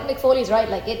Cup, I think Mick Foley's right,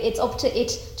 like, it's up to it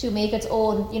to make its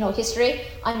own, you know, history.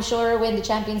 I'm sure when the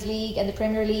Champions League and the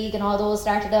Premier League and all those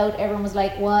started out, everyone was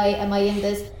like, why am I in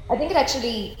this? I think it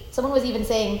actually, someone was even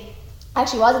saying,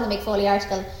 actually was in the Mick Foley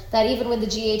article, that even when the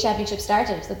GA Championship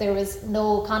started, that there was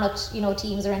no Connacht, you know,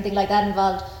 teams or anything like that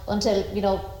involved until, you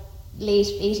know, late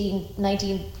 18,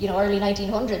 19, you know, early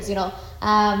 1900s, you know.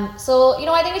 So, you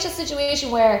know, I think it's just a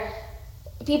situation where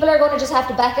people are going to just have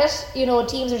to back it. You know,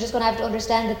 teams are just going to have to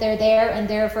understand that they're there and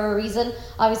there for a reason.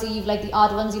 Obviously, you've like the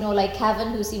odd ones, you know, like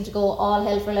Cavan, who seem to go all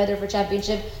hell for leather for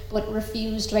championship, but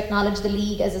refuse to acknowledge the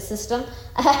league as a system.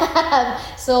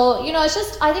 So, you know, it's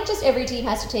just, I think just every team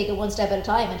has to take it one step at a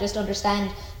time and just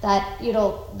understand that, you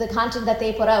know, the content that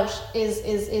they put out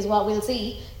is what we'll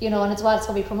see, you know, and it's what's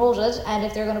going to be promoted. And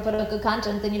if they're going to put out good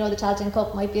content, then, you know, the Tailteann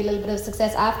Cup might be a little bit of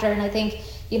success after. And I think,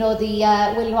 you know, the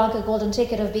Willy Wonka golden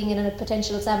ticket of being in a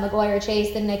potential Sam Maguire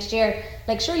chase then next year,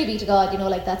 like, surely be to God, you know,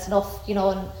 like, that's enough, you know,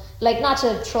 and like, not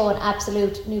to throw an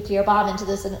absolute nuclear bomb into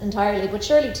this entirely, but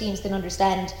surely teams can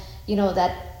understand, you know,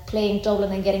 that playing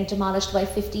Dublin and getting demolished by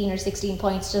 15 or 16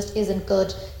 points just isn't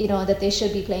good, you know, and that they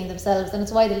should be playing themselves. And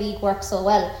it's why the league works so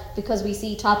well, because we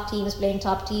see top teams playing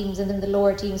top teams and then the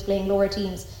lower teams playing lower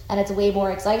teams, and it's way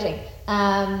more exciting.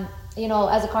 You know,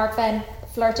 as a Cork fan,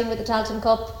 flirting with the Tailteann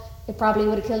Cup, it probably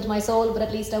would have killed my soul, but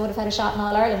at least I would have had a shot in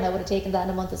All-Ireland. I would have taken that in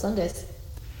a month of Sundays.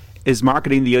 Is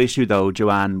marketing the issue, though,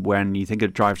 Joanne? When you think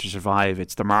of Drive to Survive,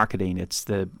 it's the marketing, it's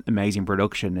the amazing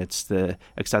production, it's the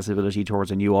accessibility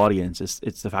towards a new audience,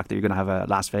 it's the fact that you're going to have a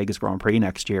Las Vegas Grand Prix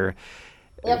next year.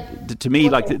 Yep. To me,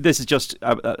 like, this is just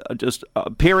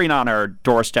appearing on our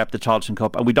doorstep, the Tailteann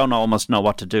Cup, and we don't almost know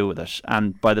what to do with it.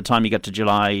 And by the time you get to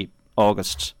July,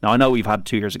 August. Now, I know we've had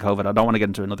 2 years of COVID. I don't want to get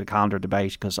into another calendar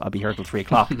debate because I'll be here till 3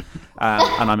 o'clock. And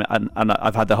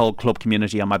I've had the whole club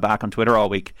community on my back on Twitter all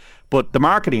week. But the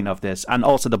marketing of this and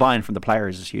also the buy-in from the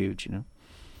players is huge, you know.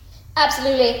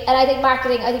 Absolutely. And I think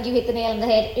marketing, I think you hit the nail on the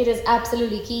head. It is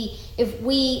absolutely key. If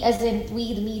we, as in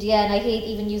we, the media, and I hate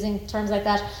even using terms like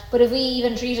that, but if we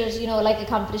even treat it, you know, like a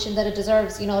competition that it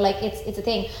deserves, you know, like it's a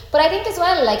thing. But I think as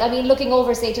well, like, I mean, looking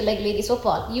over, say, to like ladies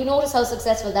football, you notice how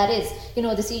successful that is, you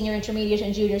know, the senior, intermediate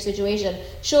and junior situation.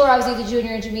 Sure, obviously the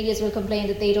junior intermediates will complain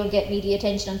that they don't get media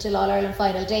attention until All-Ireland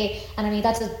final day. And I mean,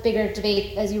 that's a bigger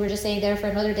debate, as you were just saying there, for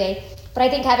another day. But I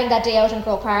think having that day out in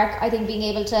Croke Park, I think being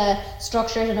able to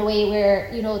structure it in a way where,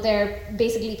 you know, they're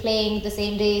basically playing the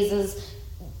same days as,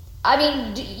 I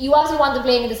mean, you obviously want them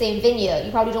playing in the same venue.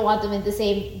 You probably don't want them in the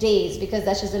same days, because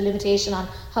that's just a limitation on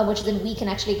how much then we can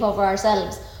actually cover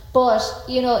ourselves. But,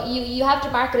 you know, you have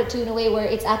to market it too in a way where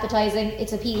it's appetizing,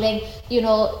 it's appealing. You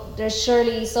know, there's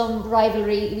surely some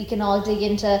rivalry we can all dig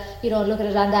into, you know, look at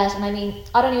it on that. And I mean,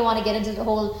 I don't even want to get into the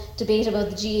whole debate about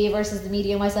the GA versus the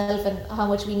media myself, and how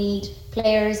much we need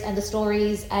players and the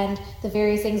stories and the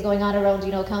various things going on around,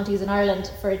 you know, counties in Ireland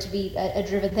for it to be a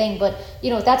driven thing. But,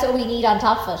 you know, that's what we need on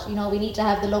top of it. You know, we need to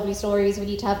have the lovely stories, we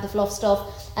need to have the fluff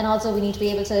stuff, and also we need to be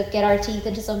able to get our teeth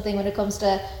into something when it comes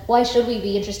to why should we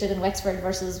be interested in Wexford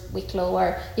versus Wicklow,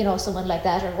 or, you know, someone like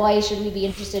that, or why should we be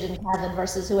interested in Cavan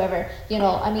versus whoever. You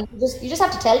know, I mean, you just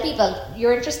have to tell people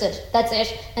you're interested, that's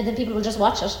it, and then people will just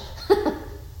watch it.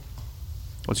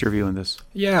 What's your view on this?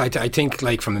 Yeah, I think,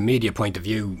 like, from a media point of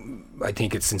view, I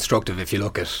think it's instructive if you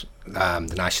look at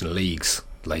the national leagues.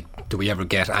 Like, do we ever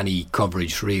get any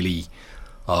coverage really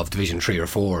of Division 3 or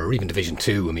 4 or even Division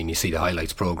 2? I mean, you see the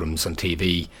highlights programmes on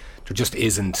TV. There just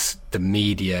isn't the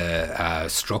media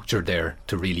structure there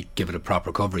to really give it a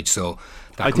proper coverage. So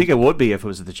I think it would be if it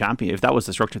was the champion. If that was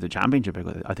the structure of the championship,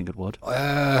 I think it would.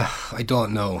 I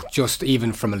don't know. Just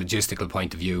even from a logistical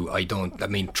point of view, I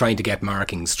mean, trying to get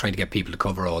markings, trying to get people to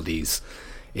cover all these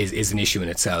is an issue in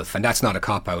itself, and that's not a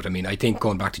cop-out. I mean, I think,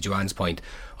 going back to Joanne's point,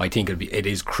 I think it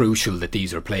is crucial that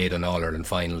these are played on All-Ireland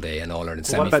final day and All-Ireland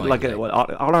semi-final day.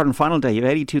 All-Ireland final day, you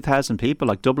have 82,000 people,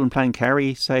 like Dublin playing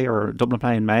Kerry, say, or Dublin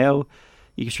playing Mayo.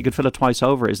 You could fill it twice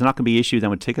over. Is there not going to be an issue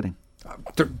then with ticketing?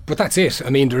 But that's it. I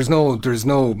mean, there's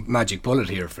no magic bullet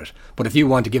here for it. But if you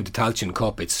want to give the Tailteann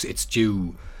Cup its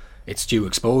due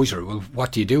exposure, well,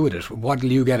 what do you do with it? What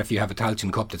will you get if you have a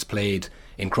Tailteann Cup that's played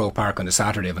in Croke Park on the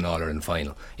Saturday of an All-Ireland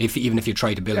final? Even if you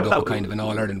try to build up a kind of an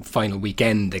All-Ireland final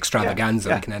weekend extravaganza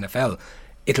like an NFL,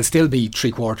 it'll still be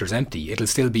 3/4 empty. It'll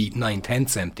still be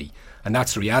 9/10 empty. And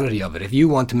that's the reality of it. If you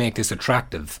want to make this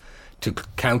attractive to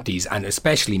counties and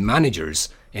especially managers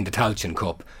in the Tailteann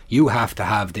Cup, you have to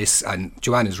have this. And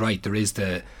Joanne is right, there is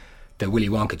the Willy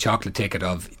Wonka chocolate ticket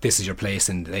of this is your place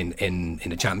in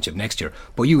the championship next year,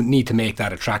 but you need to make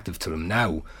that attractive to them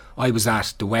now. I was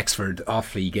at the Wexford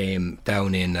Offaly game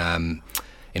down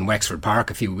in Wexford Park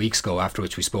a few weeks ago, after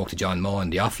which we spoke to John Maughan,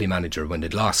 the Offaly manager, when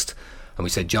they'd lost, and we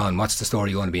said, John, what's the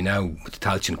story going to be now with the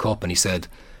Tailteann Cup? And he said,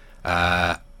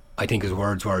 I think his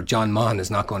words were, John Maughan is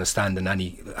not going to stand in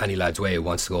any lad's way who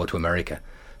wants to go to America.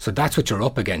 So that's what you're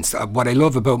up against. What I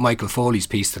love about Michael Foley's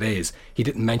piece today is he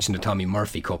didn't mention the Tommy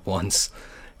Murphy Cup once.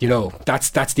 You know,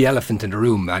 that's the elephant in the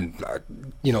room, and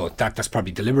you know that's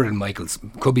probably deliberate in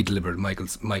could be deliberate in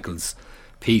Michael's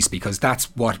piece, because that's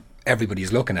what everybody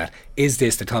is looking at. Is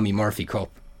this the Tommy Murphy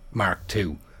Cup Mark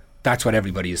II? That's what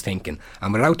everybody is thinking.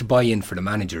 And without the buy-in for the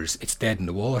managers, it's dead in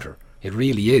the water. It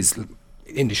really is,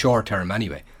 in the short term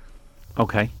anyway.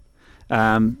 Okay.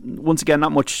 Once again,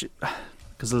 not much,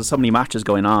 because there's so many matches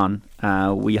going on.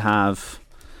 We have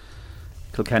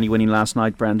Kilkenny winning last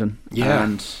night, Brendan. Yeah.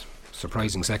 And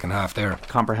surprising second half there.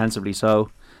 Comprehensively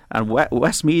so. And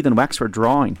Westmeath and Wexford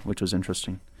drawing, which was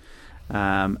interesting.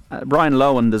 Brian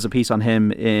Lowen, there's a piece on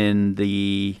him in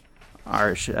the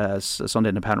Irish Sunday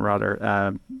Independent,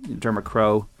 rather. Dermot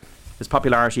Crowe. His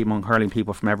popularity among hurling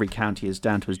people from every county is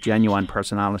down to his genuine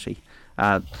personality.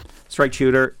 Straight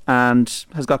shooter, and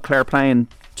has got Clare playing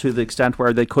to the extent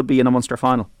where they could be in a Munster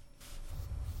final.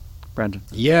 Brendan.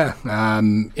 Yeah,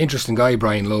 interesting guy,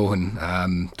 Brian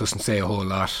Lowen. Doesn't say a whole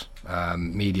lot,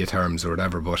 media terms or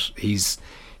whatever, but he's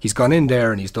gone in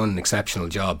there and he's done an exceptional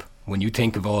job. When you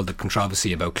think of all the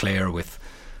controversy about Clare with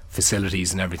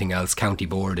facilities and everything else, county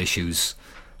board issues,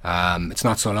 it's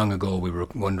not so long ago we were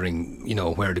wondering, you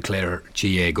know, where did Clare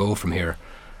GA go from here?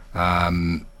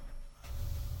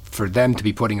 For them to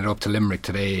be putting it up to Limerick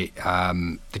today,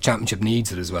 the championship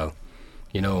needs it as well.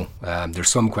 You know, there's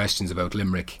some questions about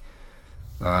Limerick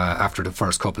after the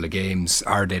first couple of games.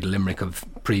 Are they the Limerick of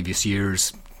previous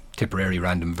years? Tipperary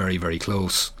ran them very, very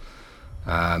close.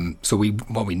 So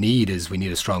what we need is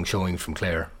a strong showing from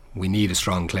Clare. We need a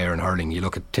strong Clare in hurling. You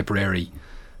look at Tipperary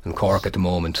and Cork at the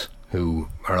moment, who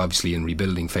are obviously in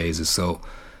rebuilding phases. So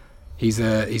he's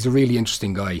a really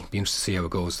interesting guy. Be interested to see how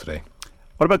it goes today.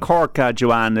 What about Cork,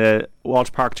 Joanne?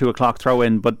 Walsh Park 2 o'clock throw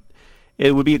in, but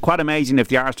it would be quite amazing if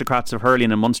the aristocrats of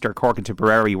hurling in Munster, Cork and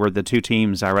Tipperary, were the two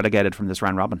teams relegated from this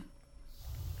round robin.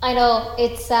 I know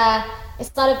it's not.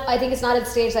 I think it's not at the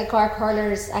stage that Cork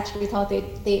hurlers actually thought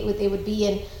they would be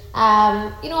in.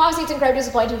 Obviously it's incredibly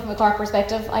disappointing from a Cork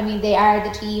perspective. I mean, they are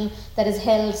the team that is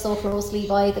held so closely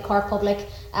by the Cork public.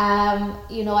 I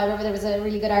remember there was a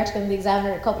really good article in the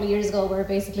Examiner a couple of years ago where it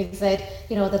basically said,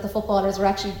 that the footballers were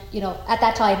actually, at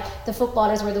that time, the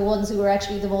footballers were the ones who were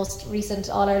actually the most recent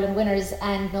All-Ireland winners,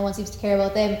 and no one seems to care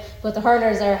about them. But the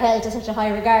hurlers are held to such a high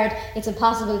regard, it's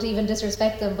impossible to even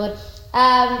disrespect them. But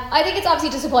I think it's obviously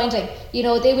disappointing. They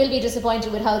will be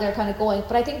disappointed with how they're kind of going.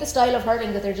 But I think the style of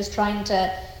hurling that they're just trying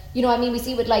to, we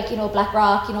see with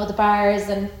Blackrock, the Bars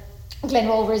and Glen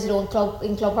Rovers, in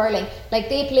club hurling, they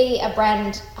play a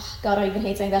brand. Oh God, I even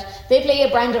hate saying that. They play a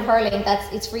brand of hurling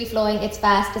it's free flowing, it's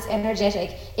fast, it's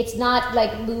energetic. It's not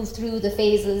move through the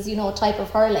phases, type of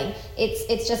hurling.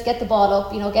 It's just get the ball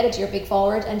up, get it to your big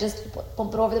forward and just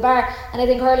pump it over the bar. And I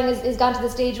think hurling is gone to the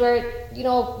stage where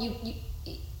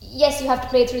yes, you have to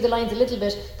play through the lines a little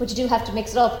bit, but you do have to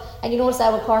mix it up. And you notice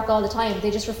that with Cork all the time. They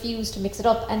just refuse to mix it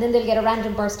up. And then they'll get a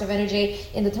random burst of energy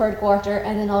in the third quarter,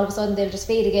 and then all of a sudden they'll just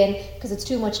fade again because it's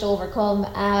too much to overcome.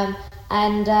 I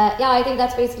think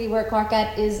that's basically where Cork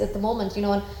is at the moment. And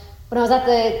when I was at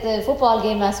the football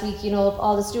game last week,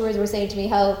 all the stewards were saying to me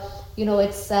how,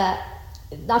 it's...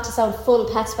 not to sound full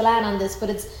Pats Falan on this, but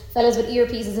it's fellas with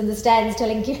earpieces in the stands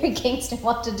telling Gary Kingston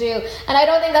what to do. And I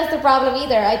don't think that's the problem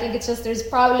either. I think it's just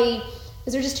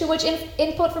is there just too much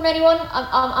input from anyone?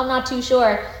 I'm not too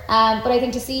sure. But I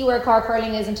think to see where Cork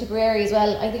hurling is in Tipperary as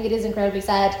well, I think it is incredibly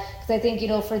sad. Because I think,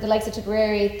 for the likes of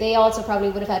Tipperary, they also probably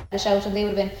would have had a shout and they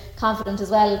would have been confident as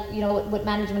well, with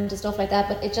management and stuff like that.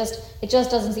 But it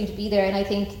just doesn't seem to be there. And I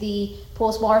think the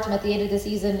post-mortem at the end of the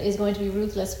season is going to be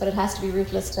ruthless, but it has to be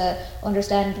ruthless to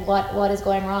understand what is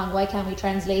going wrong. Why can't we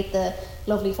translate the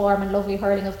lovely form and lovely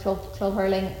hurling of club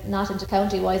hurling not into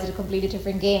county? Why is it a completely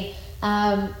different game?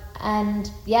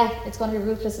 It's going to be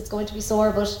ruthless, it's going to be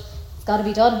sore, but it's got to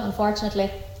be done, unfortunately.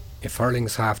 If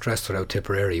hurling's half dressed without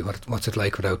Tipperary, what's it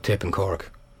like without Tip and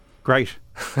Cork? Great.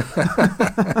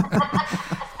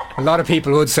 A lot of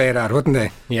people would say that, wouldn't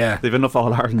they? Yeah. They've enough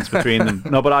All-Irelands between them.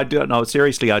 No, but I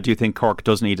do think Cork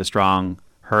does need a strong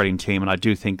hurling team, and I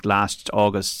do think last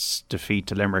August's defeat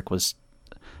to Limerick was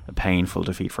a painful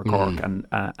defeat for Cork, and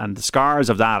the scars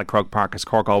of that at Croke Park, as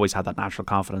Cork always had that natural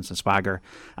confidence and swagger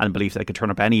and belief they could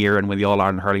turn up any year and win the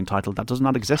All-Ireland hurling title. That does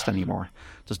not exist anymore.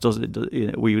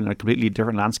 We're in a completely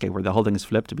different landscape where the whole thing is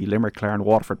flipped to be Limerick, Clare and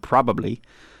Waterford, probably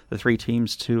the three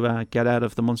teams to get out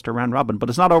of the Munster round robin. But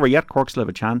it's not over yet. Cork still have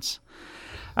a chance.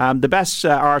 The best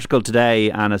article today,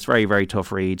 and it's very, very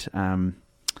tough read.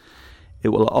 It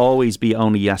will always be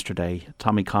only yesterday.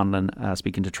 Tommy Conlon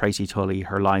speaking to Tracy Tully,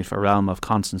 her life a realm of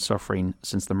constant suffering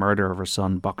since the murder of her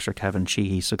son, boxer Kevin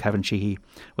Sheehy. So Kevin Sheehy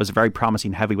was a very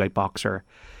promising heavyweight boxer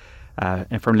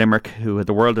from Limerick who had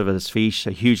the world at his feet,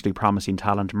 a hugely promising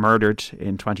talent, murdered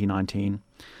in 2019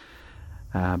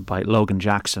 by Logan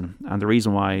Jackson. And the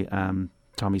reason why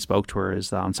Tommy spoke to her is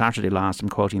that on Saturday last, I'm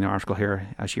quoting the article here,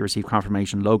 as she received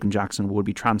confirmation Logan Jackson would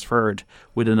be transferred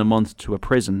within a month to a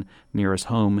prison near his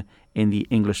home in the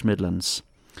English Midlands.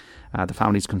 The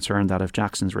family's concerned that if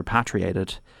Jackson's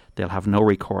repatriated, they'll have no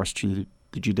recourse to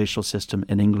the judicial system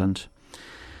in England.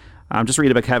 I'm just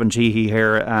reading about Kevin Sheehy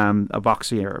here, a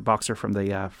boxer from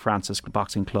the Francis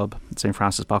Boxing Club, St.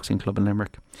 Francis Boxing Club in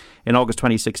Limerick. In August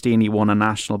 2016, he won a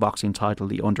national boxing title,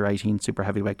 the under-18 super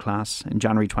heavyweight class. In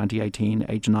January 2018,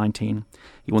 age 19,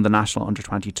 he won the national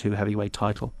under-22 heavyweight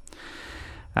title.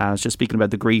 I was just speaking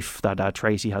about the grief that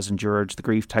Tracy has endured. The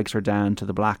grief takes her down to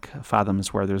the black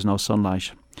fathoms where there's no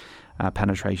sunlight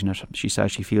penetrating it. She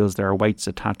says she feels there are weights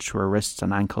attached to her wrists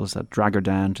and ankles that drag her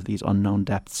down to these unknown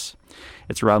depths.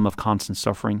 It's a realm of constant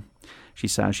suffering. She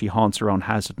says she haunts her own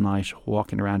house at night,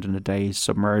 walking around in a daze,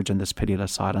 submerged in this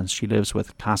pitiless silence. She lives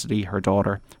with Cassidy, her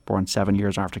daughter, born 7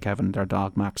 years after Kevin, their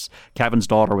dog Max. Kevin's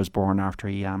daughter was born after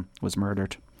he was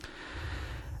murdered.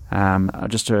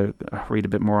 Just to read a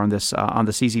bit more on this, on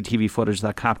the CCTV footage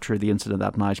that captured the incident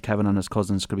that night, Kevin and his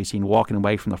cousins could be seen walking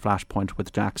away from the flashpoint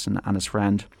with Jackson and his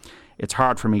friend. It's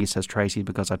hard for me, says Tracy,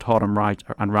 because I taught him right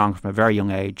and wrong from a very young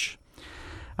age.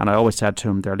 And I always said to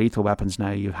him, they're lethal weapons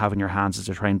now you have in your hands as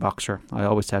a trained boxer. I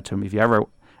always said to him, if you ever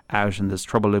out and there's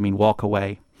trouble looming, walk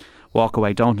away. Walk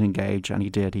away, don't engage. And he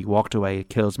did. He walked away. It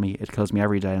kills me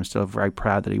every day. I'm still very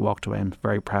proud that he walked away. I'm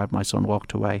very proud my son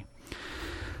walked away.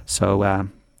 So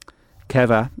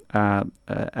Keva,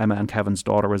 Emma and Kevin's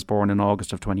daughter, was born in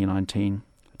August of 2019,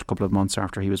 a couple of months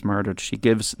after he was murdered. She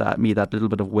gives me that little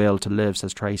bit of will to live,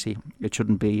 says Tracy. It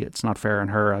shouldn't be. It's not fair on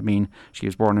her. I mean, she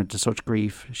was born into such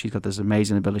grief. She's got this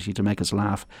amazing ability to make us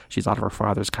laugh. She's out of her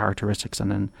father's characteristics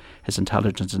and in his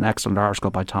intelligence. An excellent article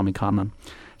by Tommy Conlon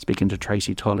speaking to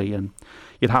Tracy Tully. And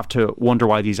you'd have to wonder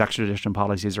why these extradition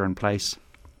policies are in place.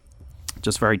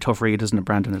 just very tough read, isn't it,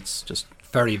 Brendan? It's just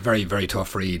very, very, very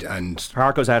tough read, and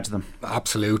heart goes out to them.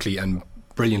 Absolutely, and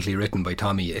brilliantly written by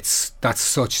Tommy. That's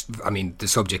such. I mean, the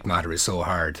subject matter is so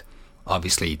hard,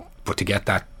 obviously, but to get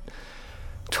that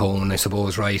tone, I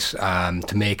suppose, right,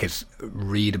 to make it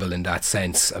readable in that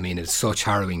sense. I mean, it's such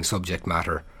harrowing subject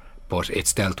matter, but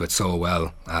it's dealt with so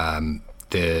well.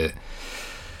 The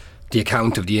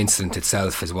account of the incident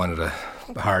itself is one of the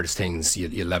hardest things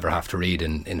you'll ever have to read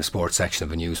in a sports section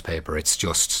of a newspaper. It's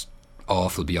just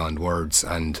awful beyond words,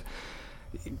 and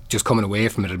just coming away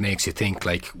from it makes you think,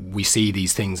 like, we see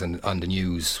these things on the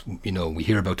news, you know, we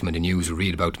hear about them in the news, we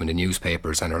read about them in the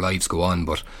newspapers, and our lives go on.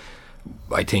 But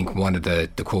I think one of the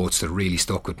quotes that really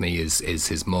stuck with me is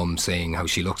his mum saying how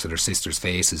she looks at her sister's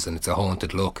faces and it's a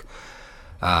haunted look.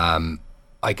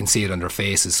 I can see it on their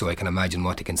faces, so I can imagine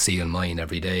what they can see on mine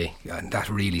every day, and that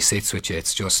really sits with you.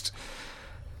 It's just,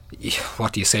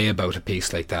 what do you say about a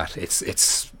piece like that?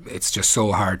 It's just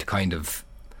so hard to kind of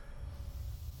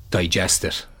digest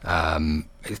it.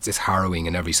 It's harrowing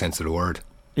in every sense of the word.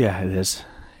 Yeah, it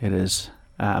is.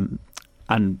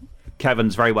 And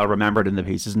Kevin's very well remembered in the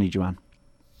piece, isn't he, Joanne?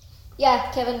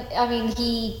 Yeah, Kevin, I mean,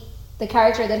 the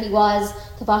character that he was,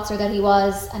 the boxer that he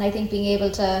was, and I think being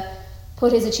able to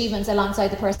put his achievements alongside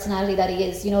the personality that he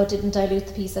is, you know, it didn't dilute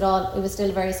the piece at all. It was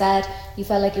still very sad. You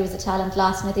felt like it was a talent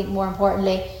lost, and I think more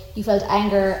importantly, you felt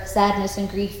anger, sadness and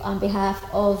grief on behalf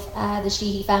of the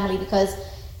Sheehy family, because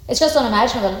it's just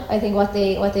unimaginable, I think, what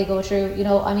they go through. You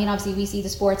know, I mean, obviously we see the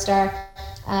sports star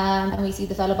and we see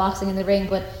the fellow boxing in the ring,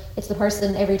 but it's the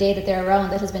person every day that they're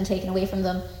around that has been taken away from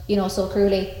them, you know, so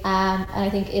cruelly. And I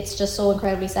think it's just so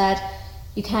incredibly sad.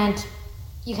 You can't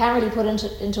really put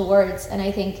into words. And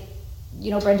I think, you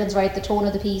know, Brendan's right, the tone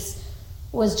of the piece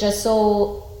was just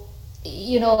so,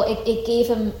 you know, it gave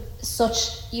him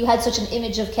you had such an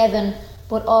image of Kevin,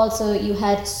 but also you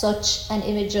had such an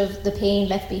image of the pain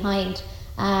left behind.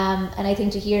 And I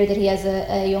think to hear that he has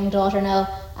a young daughter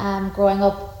now, growing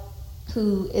up,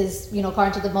 who is, you know,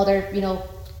 according to the mother, you know,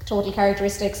 total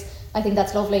characteristics, I think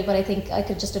that's lovely. But I think I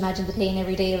could just imagine the pain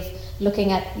every day of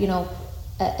looking at, you know,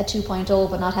 a 2.0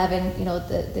 but not having, you know,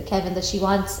 the Kevin that she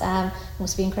wants.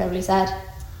 Must be incredibly sad.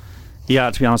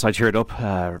 Yeah, to be honest, I teared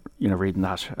up, you know, reading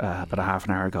that about a half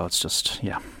an hour ago. It's just,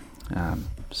 yeah.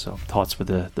 So thoughts with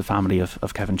the family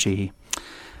of Kevin Sheehy.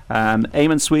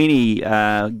 Eamon Sweeney,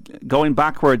 going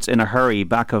backwards in a hurry,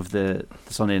 back of the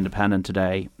Sunday Independent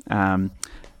today.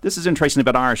 This is interesting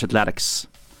about Irish athletics.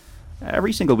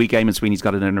 Every single week Eamon Sweeney's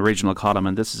got an original column,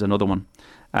 and this is another one.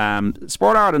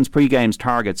 Sport Ireland's pre-games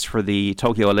targets for the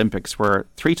Tokyo Olympics were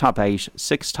 3 top 8,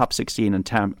 6 top 16 and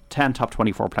 10 top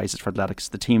 24 places for athletics.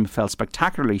 The team fell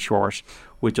spectacularly short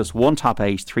with just 1 top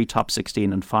 8, 3 top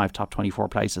 16 and 5 top 24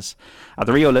 places. At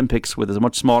the Rio Olympics, with a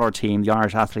much smaller team, the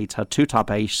Irish athletes had 2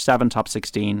 top 8, 7 top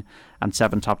 16 and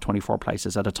 7 top 24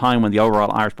 places at a time when the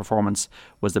overall Irish performance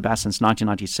was the best since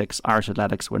 1996. Irish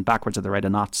athletics went backwards at the rate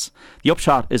of knots. The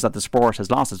upshot is that the sport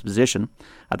has lost its position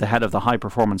at the head of the high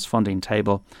performance funding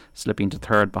table, slipping to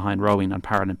third behind rowing and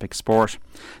Paralympic sport.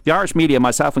 The Irish media,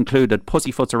 myself included,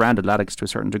 pussyfoots around athletics to a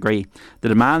certain degree. The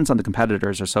demands on the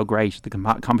competitors are so great, the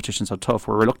competition so tough,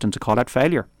 we're reluctant to call out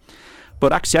failure.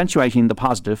 But accentuating the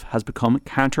positive has become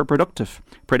counterproductive.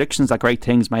 Predictions that great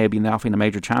things may have been offering the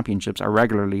major championships are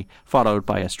regularly followed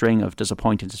by a string of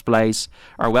disappointing displays.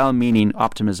 Our well-meaning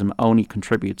optimism only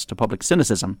contributes to public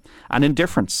cynicism and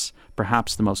indifference.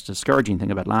 Perhaps the most discouraging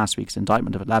thing about last week's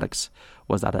indictment of athletics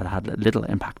was that it had little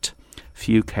impact.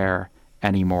 Few care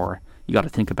anymore. You got to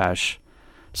think about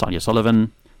Sonia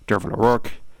Sullivan, Derval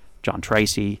O'Rourke, John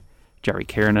Tracy, Jerry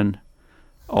Kiernan,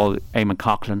 all Eamon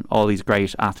Coughlin, all these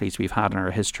great athletes we've had in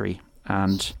our history.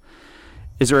 And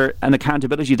is there an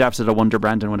accountability deficit, I wonder,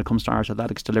 Brendan, when it comes to Irish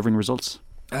athletics delivering results?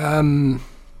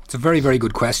 It's a very, very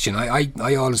good question.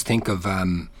 I always think of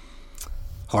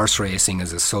horse racing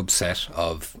as a subset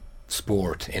of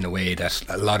sport, in a way that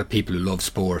a lot of people who love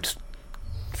sport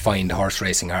find horse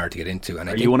racing hard to get into. And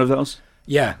Are you one of those?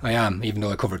 Yeah, I am. Even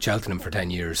though I covered Cheltenham for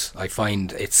 10 years, I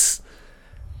find it's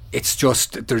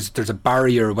just there's a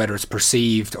barrier, whether it's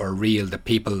perceived or real, that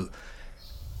people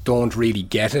don't really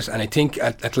get it. And I think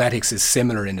athletics is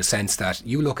similar in the sense that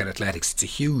you look at athletics, it's a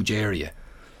huge area.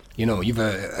 You know, you've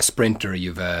a sprinter,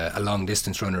 you've a long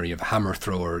distance runner, you've a hammer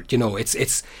thrower. You know, it's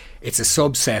a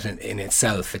subset in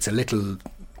itself. It's a little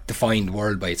defined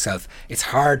world by itself. It's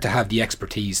hard to have the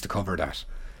expertise to cover that.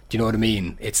 Do you know what I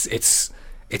mean? It's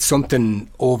something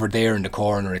over there in the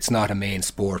corner. It's not a main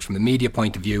sport. From a media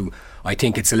point of view, I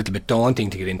think it's a little bit daunting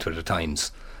to get into it at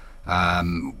times.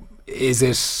 Is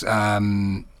it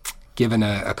given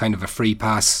a kind of a free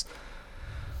pass?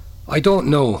 I don't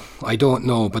know,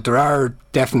 but there are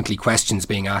definitely questions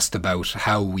being asked about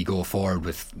how we go forward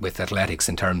with athletics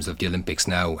in terms of the Olympics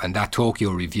now. And that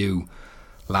Tokyo review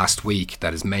last week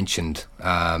that is mentioned,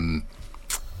 there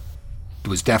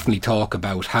was definitely talk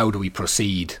about how do we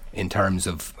proceed in terms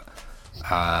of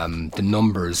the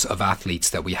numbers of athletes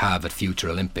that we have at future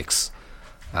Olympics.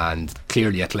 And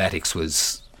clearly athletics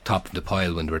was top of the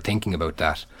pile when we were thinking about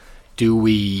that.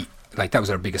 That was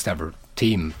our biggest ever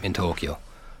team in Tokyo.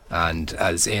 And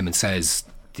as Eamon says,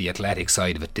 the athletic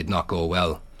side of it did not go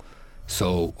well.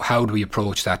 So how do we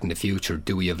approach that in the future?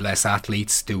 Do we have less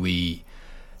athletes? Do we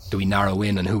narrow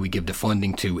in on who we give the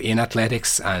funding to in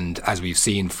athletics? And as we've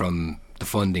seen from the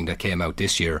funding that came out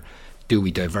this year, do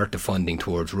we divert the funding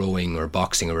towards rowing or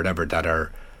boxing or whatever that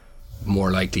are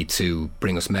more likely to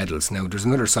bring us medals? Now, there's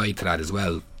another side to that as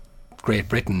well. Great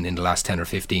Britain in the last 10 or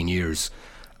 15 years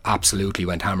absolutely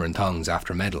went hammer and tongs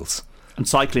after medals. And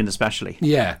cycling especially.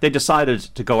 Yeah. They decided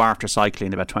to go after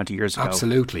cycling about 20 years ago.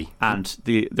 Absolutely. And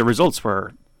the results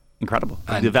were incredible.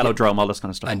 And the velodrome, all this kind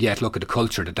of stuff. And yet look at the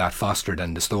culture that fostered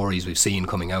and the stories we've seen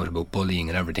coming out about bullying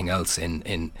and everything else.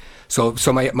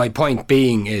 So my point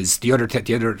being is the other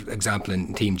example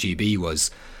in Team GB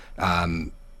was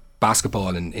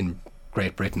basketball in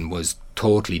Great Britain was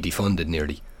totally defunded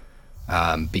nearly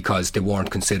because they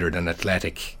weren't considered an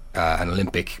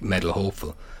Olympic medal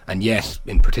hopeful. And yet,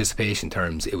 in participation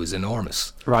terms, it was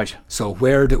enormous. Right. So,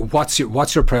 what's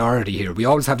your priority here? We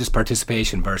always have this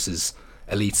participation versus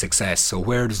elite success. So,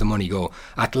 where does the money go?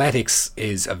 Athletics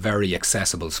is a very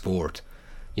accessible sport.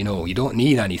 You know, you don't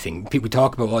need anything. People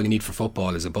talk about all you need for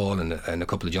football is a ball and a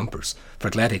couple of jumpers. For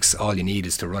athletics, all you need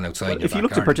is to run outside. Well, if you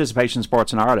look at participation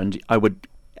sports in Ireland, I would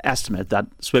estimate that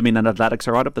swimming and athletics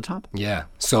are right up the top. Yeah.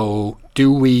 So,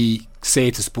 do we say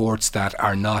to sports that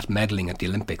are not medaling at the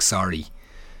Olympics, sorry?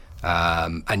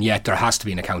 And yet there has to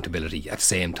be an accountability at the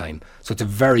same time. So it's a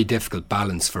very difficult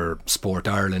balance for Sport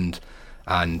Ireland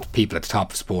and people at the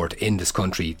top of sport in this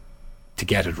country to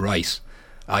get it right.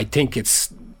 I think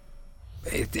there's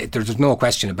no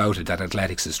question about it that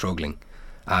athletics is struggling,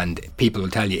 and people will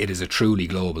tell you it is a truly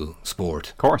global sport.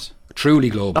 Of course.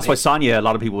 Truly global. That's why Sonia, a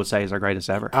lot of people would say, is our greatest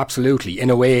ever. Absolutely, in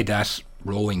a way that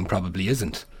rowing probably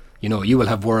isn't. You know, you will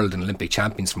have world and Olympic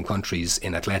champions from countries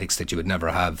in athletics that you would never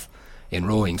have in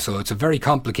rowing. So it's a very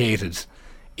complicated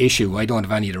issue. I don't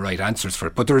have any of the right answers for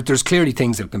it, but there's clearly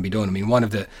things that can be done. I mean, one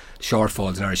of the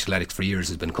shortfalls in Irish athletics for years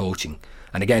has been coaching,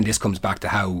 and again this comes back to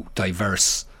how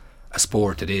diverse a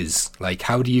sport it is. Like,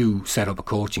 how do you set up a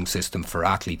coaching system for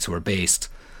athletes who are based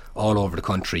all over the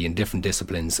country in different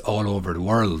disciplines, all over the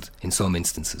world in some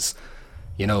instances,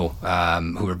 you know,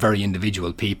 who are very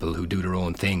individual people who do their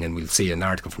own thing? And we'll see an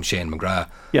article from Shane McGrath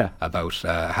about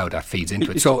how that feeds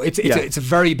into it. So it's a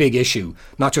very big issue,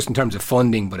 not just in terms of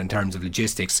funding, but in terms of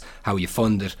logistics, how you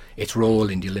fund it, its role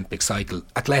in the Olympic cycle.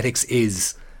 Athletics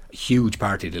is a huge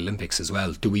part of the Olympics as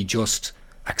well. Do we just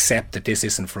accept that this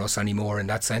isn't for us anymore in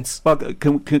that sense? Well,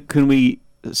 can we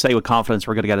say with confidence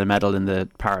we're going to get a medal in the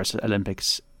Paris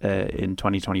Olympics in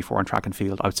 2024 in track and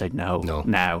field? I would say no.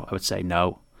 Now I would say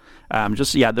no.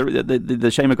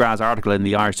 The Shane McGrath's article in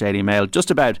the Irish Daily Mail,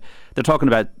 they're talking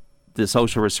about the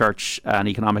Social Research and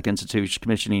Economic Institute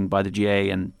commissioning by the GA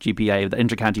and GPA that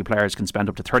intercounty players can spend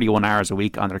up to 31 hours a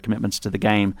week on their commitments to the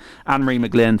game. Anne-Marie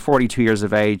McGlynn, 42 years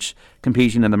of age,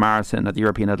 competing in the marathon at the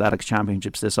European Athletics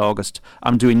Championships this August.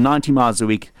 I'm doing 90 miles a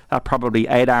week, that's probably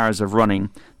 8 hours of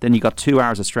running, then you got 2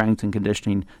 hours of strength and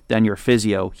conditioning, then your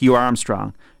physio. Hugh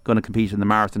Armstrong, going to compete in the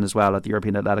marathon as well at the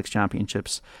European Athletics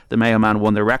Championships. The Mayo man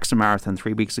won the Wrexham Marathon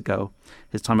 3 weeks ago.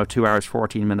 His time of 2 hours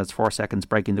 14 minutes 4 seconds,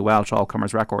 breaking the Welsh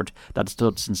all-comers record that has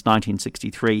stood since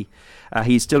 1963.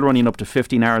 He's still running up to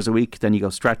 15 hours a week. Then you go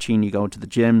stretching, you go to the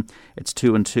gym. It's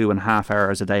 2.5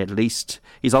 hours a day at least.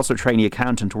 He's also a trainee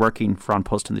accountant working for An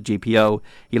Post in the GPO.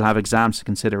 He'll have exams to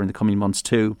consider in the coming months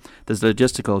too. There's the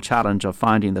logistical challenge of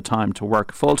finding the time to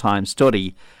work full-time,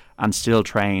 study and still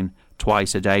train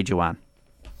twice a day, Joanne.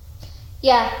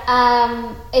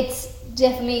 Yeah, it's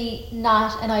definitely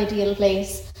not an ideal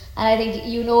place, and I think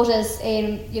you notice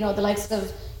in the likes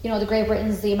of the Great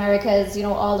Britains, the Americas,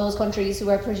 all those countries who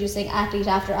are producing athlete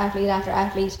after athlete after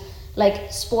athlete.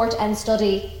 Like, sport and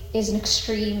study is an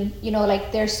extreme,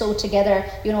 they're so together,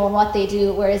 in what they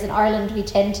do, whereas in Ireland we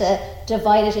tend to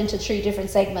divide it into 3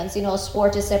 different segments.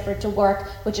 Sport is separate to work,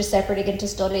 which is separate again to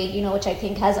study, which I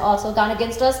think has also gone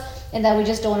against us, in that we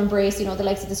just don't embrace, the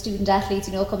likes of the student athletes,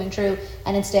 coming through,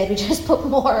 and instead we just put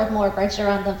more and more pressure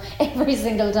on them every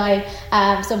single time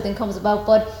something comes about.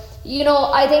 But,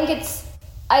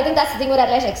 I think that's the thing with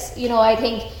athletics. I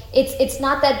think it's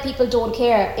not that people don't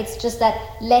care, it's just that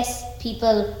less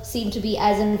people seem to be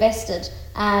as invested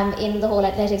in the whole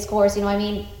athletics course. You know, I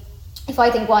mean, if I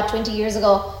think 20 years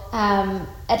ago,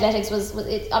 athletics was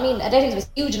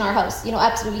huge in our house, you know,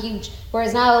 absolutely huge.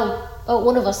 Whereas now,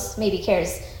 one of us maybe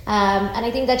cares. And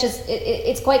I think that just,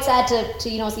 it's quite sad to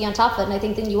you know, see on top of it. And I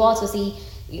think then you also see,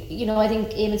 you know, I think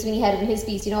Eamon Sweeney had it in his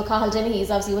piece, you know, Cathal Dennehy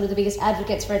is obviously one of the biggest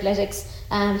advocates for athletics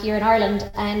here in Ireland,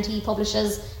 and he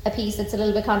publishes a piece that's a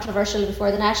little bit controversial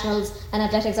before the Nationals, and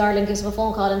Athletics Ireland gives him a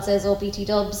phone call and says, "Oh, BT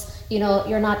Dubs, you know,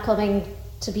 you're not coming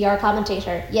to be our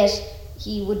commentator," yet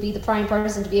he would be the prime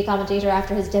person to be a commentator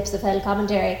after his Depths of Hell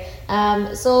commentary.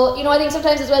 So, you know, I think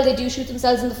sometimes as well they do shoot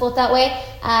themselves in the foot that way.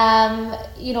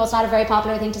 You know, it's not a very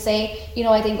popular thing to say. You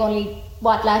know, I think only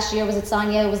last year was it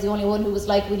Sonia was the only one who was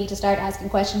like, we need to start asking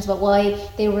questions about why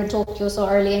they were in Tokyo so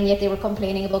early, and yet they were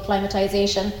complaining about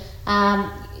climatization.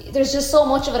 There's just so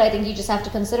much of it I think you just have to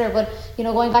consider. But, you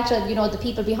know, going back to, you know, the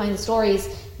people behind the stories,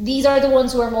 these are the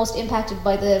ones who are most impacted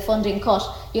by the funding cut.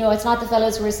 You know, it's not the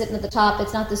fellows who are sitting at the top,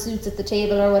 it's not the suits at the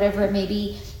table or whatever it may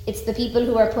be. It's the people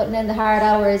who are putting in the hard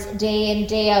hours day in,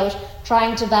 day out,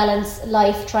 trying to balance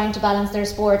life, trying to balance their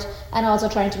sport, and also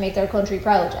trying to make their country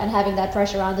proud, and having that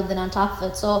pressure on them then on top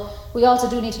of it. So we also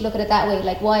do need to look at it that way.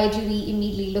 Like, why do we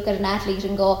immediately look at an athlete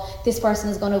and go, this person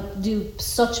is going to do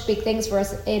such big things for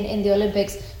us in the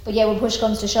Olympics, but yeah, when push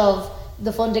comes to shove,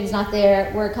 the funding's not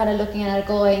there, we're kind of looking at it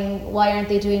going, why aren't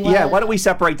they doing well? Yeah, why don't we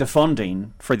separate the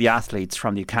funding for the athletes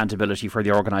from the accountability for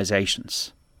the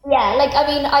organisations? Yeah, like, I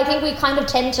mean, I think we kind of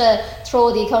tend to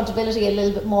throw the accountability a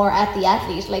little bit more at the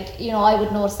athlete. Like, you know, I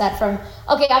would notice that from,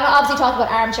 okay, I'm obviously talking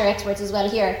about armchair experts as well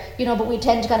here, you know, but we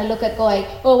tend to kind of look at going,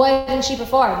 oh, why didn't she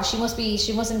perform? She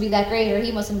mustn't be that great, or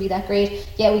he mustn't be that great.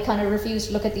 Yeah, we kind of refuse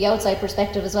to look at the outside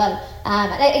perspective as well.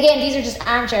 And again, these are just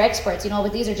armchair experts, you know,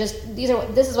 but this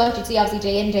is what you see obviously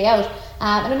day in, day out.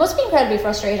 And it must be incredibly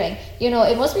frustrating. You know,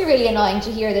 it must be really annoying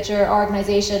to hear that your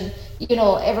organisation, you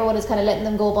know, everyone is kind of letting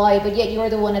them go by, but yet you're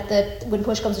the one when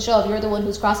push comes to shove, you're the one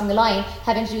who's crossing the line,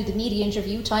 having to do the media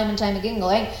interview time and time again,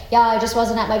 going, yeah, I just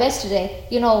wasn't at my best today.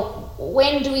 You know,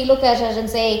 when do we look at it and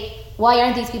say, why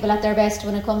aren't these people at their best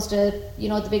when it comes to, you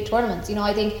know, the big tournaments? You know,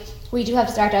 I think we do have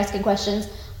to start asking questions.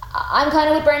 I'm kind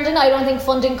of with Brendan. I don't think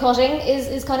funding cutting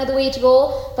is kind of the way to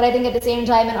go, but I think at the same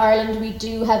time in Ireland we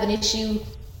do have an issue,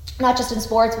 not just in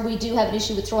sports, but we do have an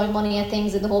issue with throwing money at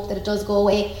things in the hope that it does go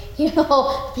away, you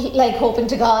know, like hoping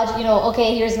to God, you know,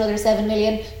 okay, here's another 7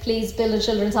 million, please build a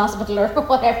children's hospital or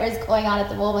whatever is going on at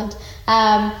the moment.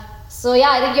 So yeah,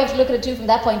 I think you have to look at it too from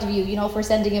that point of view. You know, if we're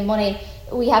sending in money,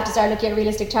 we have to start looking at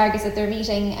realistic targets that they're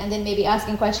meeting, and then maybe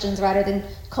asking questions rather than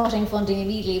cutting funding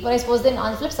immediately. But I suppose then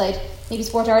on the flip side, maybe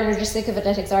Sport Ireland are just sick of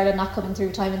Athletics Ireland not coming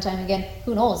through time and time again.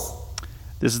 Who knows?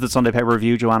 This is the Sunday Paper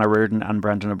Review. Joanna Reardon and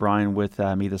Brendan O'Brien with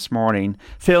me this morning.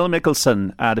 Phil Mickelson,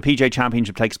 the PGA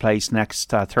Championship takes place next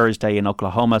Thursday in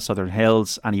Oklahoma, Southern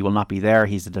Hills, and he will not be there.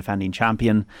 He's the defending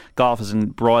champion. Golf is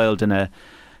embroiled in a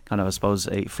kind of, I suppose,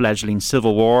 a fledgling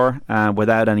civil war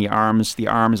without any arms. The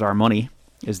arms are money.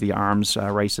 The arms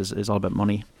race is all about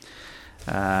money.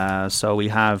 So we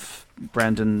have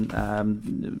Brendan.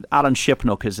 Alan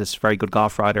Shipnuck is this very good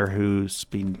golf writer who's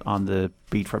been on the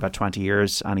beat for about 20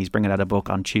 years, and he's bringing out a book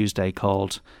on Tuesday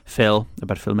called Phil,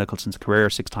 about Phil Mickelson's career,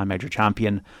 6-time major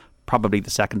champion, probably the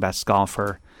second best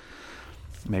golfer.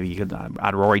 Maybe you could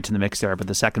add Rory to the mix there, but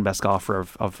the second best golfer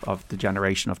of the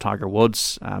generation of Tiger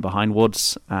Woods, behind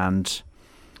Woods. And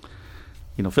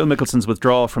you know, Phil Mickelson's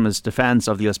withdrawal from his defence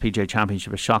of the USPGA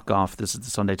Championship is shock off. This is the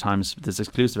Sunday Times. This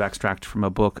exclusive extract from a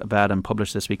book about him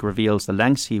published this week reveals the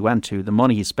lengths he went to, the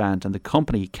money he spent, and the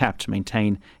company he kept to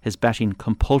maintain his betting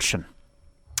compulsion.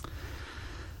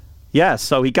 Yeah,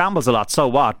 so he gambles a lot, so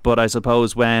what? But I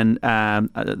suppose when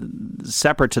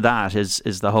separate to that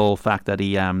is the whole fact that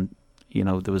he you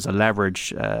know, there was a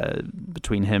leverage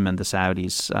between him and the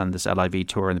Saudis and this LIV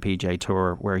Tour and the PGA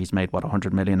Tour, where he's made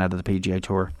 100 million out of the PGA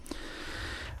Tour.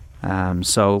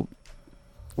 So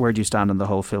where do you stand on the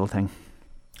whole Phil thing?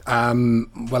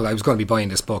 Well, I was going to be buying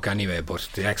this book anyway, but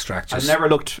the extract I've never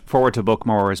looked forward to book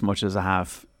more as much as I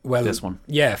have this one.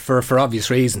 Yeah, for obvious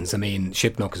reasons. I mean,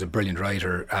 Shipnuck is a brilliant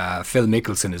writer. Phil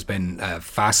Mickelson has been a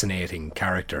fascinating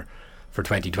character for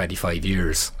 20-25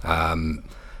 years.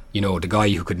 You know, the guy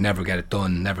who could never get it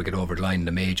done, never get over the line in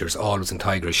the majors, always in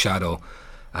Tiger's shadow.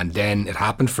 And then it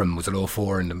happened for him. Was it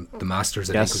 04 in the Masters?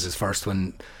 I think was his first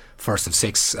one. First of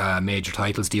 6 major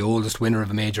titles, the oldest winner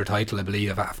of a major title, I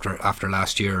believe, after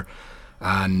last year.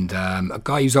 And a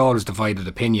guy who's always divided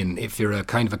opinion. If you're a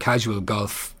kind of a casual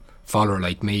golf follower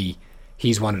like me,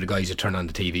 he's one of the guys you turn on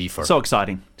the TV for. So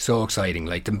exciting.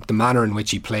 Like the manner in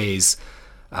which he plays,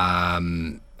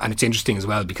 And it's interesting as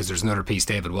well because there's another piece.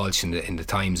 David Walsh in the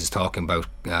Times is talking about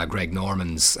Greg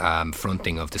Norman's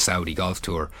fronting of the Saudi Golf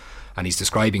Tour, and he's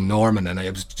describing Norman. And I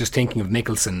was just thinking of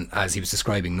Mickelson as he was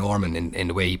describing Norman in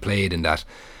the way he played, in that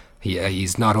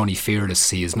he's not only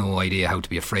fearless, he has no idea how to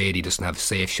be afraid. He doesn't have a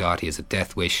safe shot. He has a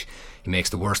death wish. He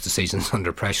makes the worst decisions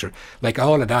under pressure. Like,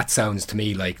 all of that sounds to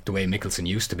me like the way Mickelson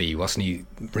used to be. Wasn't he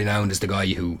renowned as the guy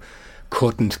who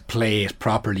couldn't play it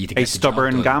properly to get a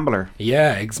stubborn gambler?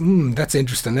 Yeah, that's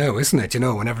interesting now, isn't it?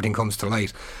 When everything comes to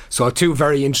light. So 2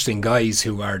 very interesting guys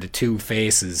who are the 2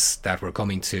 faces that we're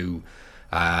coming to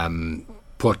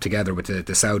put together with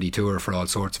the Saudi tour for all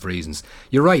sorts of reasons.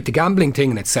 You're right, the gambling thing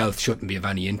in itself shouldn't be of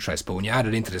any interest, but when you add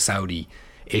it into the Saudi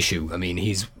issue, I mean,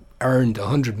 he's earned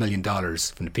 $100 million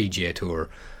from the PGA Tour,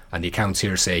 and the accounts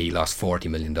here say he lost $40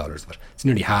 million, but it's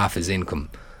nearly half his income.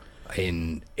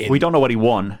 We don't know what he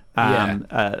won.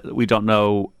 We don't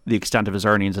know the extent of his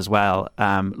earnings as well.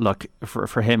 Look,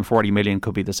 for him, 40 million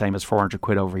could be the same as 400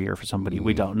 quid over a year for somebody.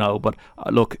 We don't know, but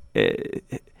look,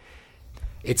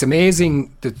 it's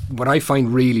amazing that what I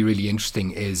find really, really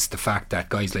interesting is the fact that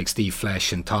guys like Steve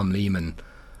Flesh and Tom Lehman,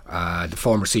 the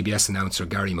former CBS announcer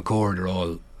Gary McCord, are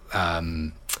all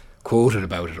quoted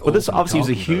about it. But this obviously was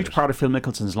a huge part of Phil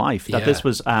Mickelson's life, that this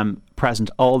was present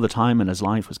all the time in his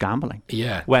life, was gambling.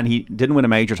 Yeah. When he didn't win a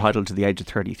major title to the age of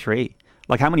 33.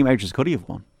 Like, how many majors could he have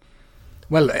won?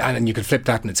 Well, and you could flip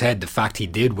that on its head. The fact he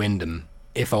did win them,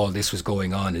 if all this was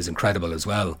going on, is incredible as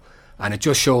well. And it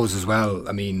just shows as well,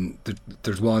 I mean,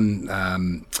 there's one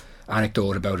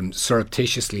anecdote about him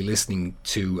surreptitiously listening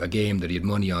to a game that he had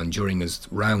money on during his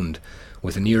round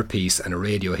with an earpiece and a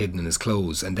radio hidden in his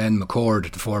clothes. And then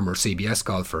McCord, the former CBS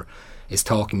golfer, is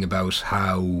talking about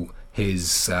how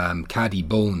his caddy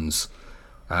Bones,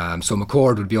 so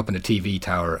McCord would be up in the TV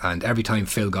tower, and every time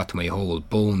Phil got to my hole,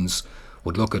 Bones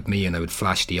would look at me and I would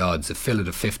flash the odds. If Phil had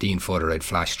a 15-footer, I'd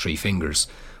flash 3 fingers,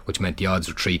 which meant the odds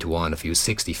were 3-1. If he was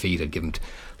 60 feet, I'd give him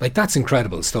like, that's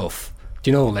incredible stuff.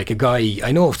 Do you know, like a guy,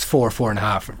 I know it's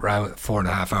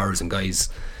 4.5 hours, and guys,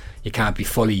 you can't be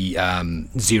fully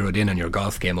zeroed in on your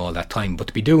golf game all that time, but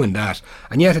to be doing that,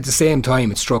 and yet at the same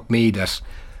time, it struck me that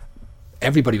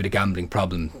everybody with a gambling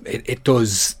problem, it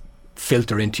does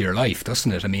filter into your life,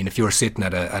 doesn't it? I mean, if you're sitting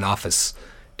at an office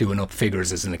doing up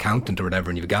figures as an accountant or whatever,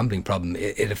 and you have a gambling problem,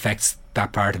 it affects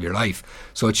that part of your life.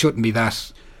 So it shouldn't be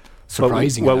that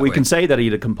surprising. Well, we can say that he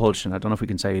had a compulsion. I don't know if we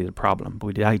can say he had a problem,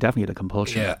 but he definitely had a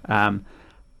compulsion. Yeah.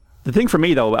 The thing for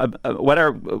me, though,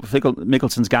 whether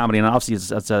Mickelson's gambling, and obviously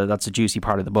that's a juicy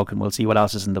part of the book, and we'll see what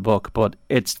else is in the book, but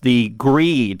it's the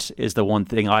greed is the one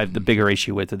thing I have the bigger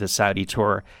issue with the Saudi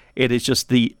tour. It is just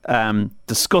the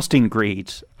disgusting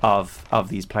greed of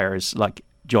these players, like,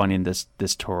 joining this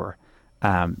tour.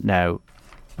 Now,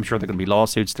 I'm sure there are going to be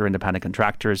lawsuits. They're independent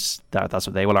contractors. That's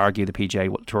what they will argue. The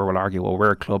PGA Tour will argue, well,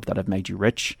 we're a club that have made you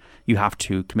rich. You have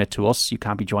to commit to us. You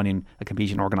can't be joining a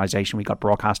competing organisation. We got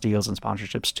broadcast deals and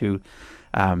sponsorships to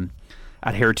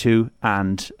adhere to,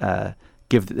 and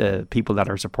give the people that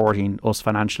are supporting us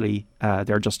financially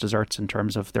their just desserts in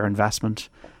terms of their investment.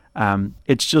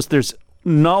 It's just, there's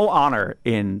no honour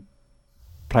in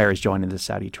players joining the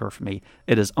Saudi tour for me.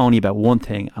 It is only about one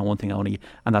thing and one thing only,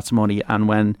 and that's money. And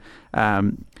when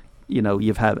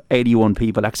you've had 81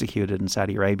 people executed in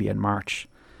Saudi Arabia in March,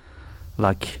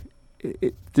 like,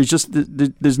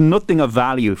 there's nothing of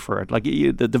value for it. Like,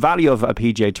 the value of a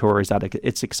PGA Tour is that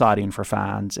it's exciting for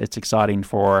fans. It's exciting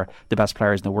for the best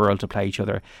players in the world to play each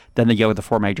other. Then they go with the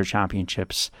 4 major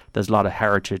championships. There's a lot of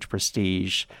heritage,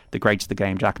 prestige. The greats of the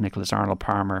game: Jack Nicklaus, Arnold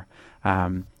Palmer.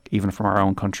 Even from our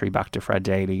own country, back to Fred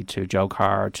Daly, to Joe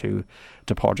Carr, to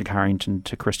Padraig Harrington,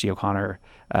 to Christy O'Connor,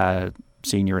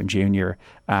 senior and junior.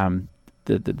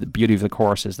 The beauty of the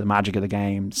courses, the magic of the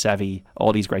game, Seve,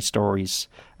 all these great stories.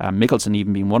 Mickelson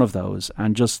even being one of those,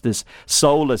 and just this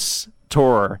soulless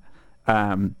tour,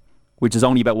 which is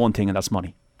only about one thing, and that's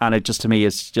money. And it just, to me,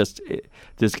 is just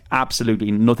there's absolutely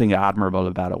nothing admirable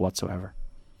about it whatsoever.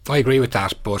 I agree with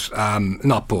that,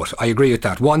 I agree with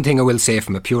that. One thing I will say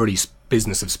from a purely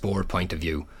business of sport point of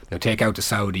view, now take out the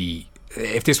Saudi,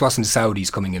 if this wasn't the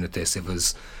Saudis coming in at this, it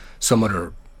was some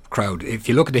other crowd. If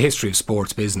you look at the history of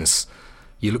sports business,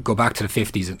 you go back to the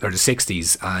 50s or the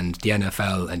 60s and the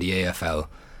NFL and the AFL,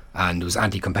 and there was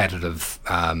anti-competitive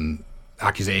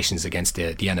accusations against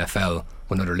the NFL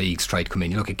when other leagues tried to come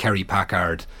in. You look at Kerry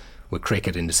Packard with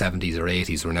cricket in the 70s or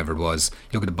 80s or whenever it was.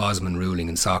 You look at the Bosman ruling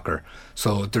in soccer.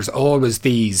 So there's always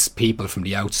these people from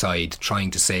the outside trying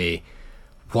to say,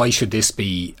 why should this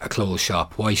be a closed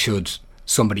shop? Why should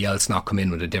somebody else not come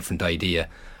in with a different idea?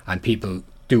 And people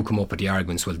do come up with the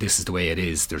arguments, well, this is the way it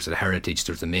is. There's a heritage,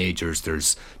 there's the majors,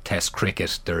 there's Test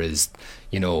cricket, there is,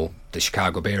 the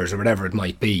Chicago Bears or whatever it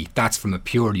might be. That's from a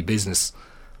purely business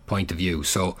point of view.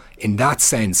 So in that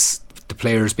sense, the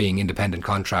players being independent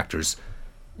contractors,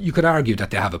 you could argue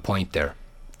that they have a point there.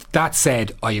 That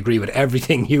said, I agree with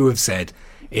everything you have said.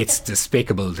 It's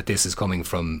despicable that this is coming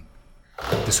from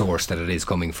the source that it is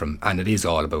coming from, and it is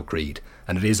all about greed,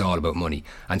 and it is all about money.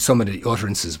 And some of the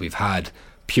utterances we've had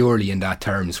purely in that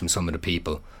terms from some of the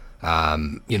people,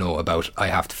 about I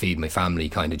have to feed my family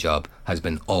kind of job, has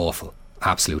been awful,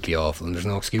 absolutely awful, and there's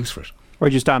no excuse for it. Where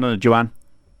do you stand on it, Joanne?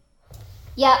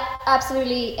 Yeah,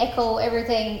 absolutely echo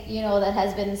everything, that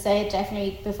has been said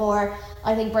definitely before.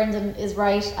 I think Brendan is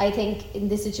right. I think in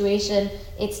this situation,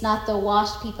 it's not the what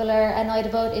people are annoyed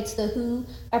about, it's the who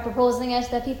are proposing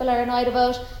it that people are annoyed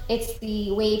about. It's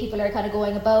the way people are kind of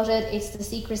going about it. It's the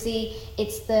secrecy.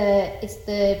 It's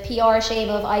the PR shame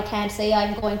of I can't say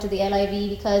I'm going to the LIV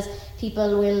because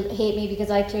people will hate me because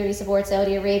I clearly support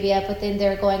Saudi Arabia, but then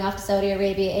they're going off to Saudi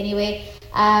Arabia anyway.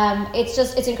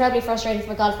 It's incredibly frustrating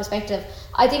from a golf perspective.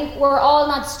 I think we're all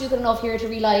not stupid enough here to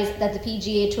realise that the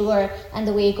PGA Tour and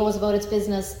the way it goes about its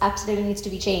business absolutely needs to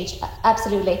be changed.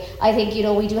 Absolutely. I think,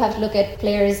 we do have to look at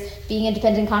players being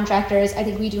independent contractors. I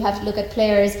think we do have to look at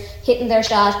players hitting their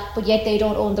shot, but yet they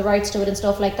don't own the rights to it and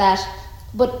stuff like that.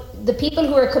 But the people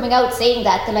who are coming out saying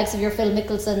that, the likes of your Phil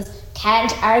Mickelsons,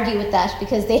 can't argue with that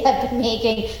because they have been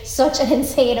making such an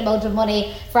insane amount of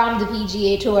money from the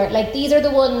PGA Tour. Like, these are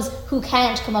the ones who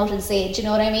can't come out and say it, do you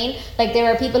know what I mean? Like,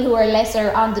 there are people who are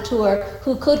lesser on the tour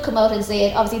who could come out and say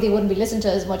it. Obviously they wouldn't be listened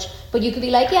to as much, but you could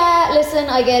be like, yeah, listen,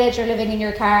 I get it, you're living in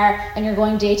your car and you're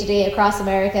going day to day across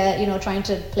America, trying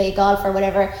to play golf or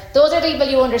whatever. Those are the people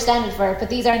you understand it for, but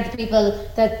these aren't the people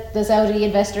that the Saudi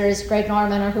investors, Greg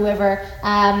Norman or whoever,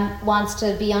 wants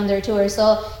to be on their tour.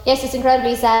 So yes, it's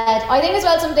incredibly sad. I think as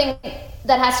well something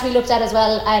that has to be looked at as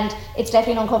well, and it's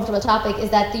definitely an uncomfortable topic, is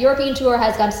that the European Tour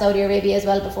has gone to Saudi Arabia as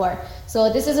well before.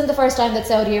 So this isn't the first time that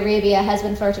Saudi Arabia has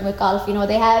been flirting with golf.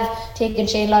 They have taken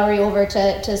Shane Lowry over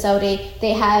to Saudi.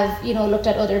 They have, looked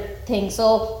at other things.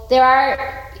 So there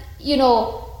are,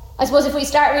 I suppose if we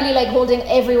start really holding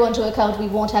everyone to account, we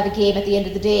won't have a game at the end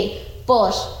of the day.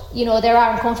 But, there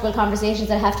are uncomfortable conversations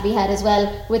that have to be had as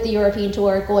well with the European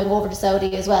Tour going over to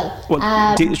Saudi as well.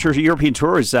 Well, sure, the European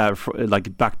Tour is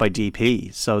backed by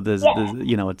DP, so there's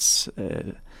it's.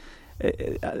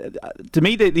 To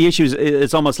me, the issue is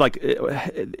it's almost like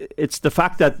it's the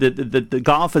fact that the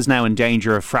golf is now in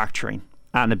danger of fracturing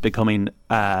and it becoming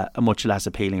a much less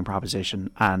appealing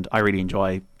proposition. And I really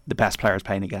enjoy the best players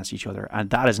playing against each other, and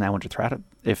that is now under threat.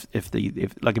 If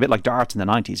like a bit like darts in the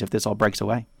 90s, if this all breaks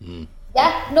away. Mm.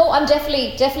 Yeah, no, I'm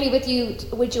definitely with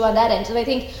you on that end. And I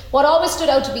think what always stood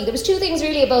out to me, there was two things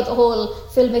really about the whole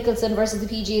Phil Mickelson versus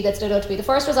the PGA that stood out to me. The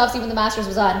first was obviously when the Masters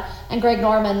was on, and Greg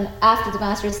Norman after the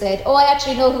Masters said, "Oh, I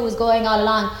actually know who was going all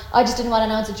along. I just didn't want to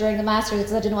announce it during the Masters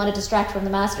because I didn't want to distract from the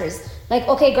Masters." Like,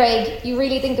 okay, Greg, you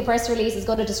really think the press release is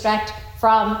going to distract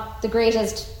from the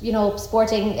greatest,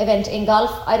 sporting event in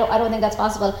golf? I don't think that's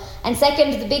possible. And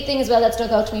second, the big thing as well that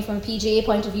stuck out to me from a PGA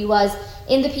point of view was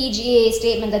in the PGA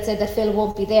statement that said that Phil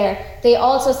won't be there, they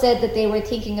also said that they were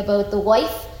thinking about the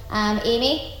wife,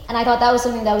 Amy, and I thought that was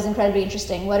something that was incredibly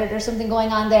interesting. Whether there's something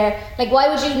going on there, like why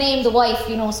would you name the wife,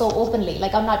 so openly?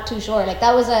 Like, I'm not too sure. Like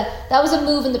that was a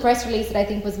move in the press release that I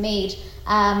think was made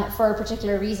for a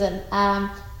particular reason.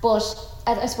 But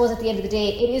I suppose at the end of the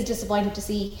day, it is disappointing to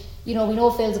see. We know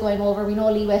Phil's going over. We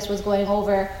know Lee West was going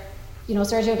over.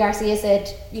 Sergio Garcia said,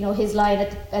 his line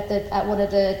at one of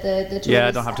the tours. Yeah,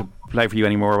 I don't have to play for you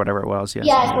anymore, or whatever it was. Yes.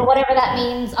 Yeah, so whatever that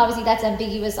means, obviously that's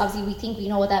ambiguous. Obviously we think we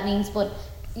know what that means, but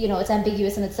it's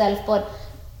ambiguous in itself. But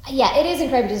yeah, it is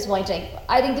incredibly disappointing.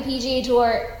 I think the PGA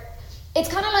Tour, it's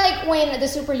kind of like when the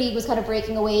Super League was kind of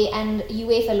breaking away and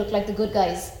UEFA looked like the good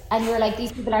guys, and you were like,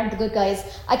 these people aren't the good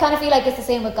guys. I kind of feel like it's the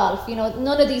same with golf.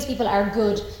 None of these people are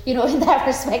good, in that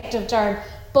respective term,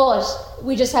 but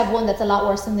we just have one that's a lot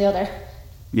worse than the other.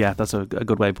 Yeah, that's a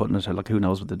good way of putting it. Like, who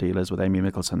knows what the deal is with Amy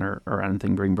Mickelson or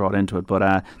anything being brought into it.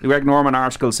 But the Greg Norman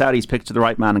article said he's picked the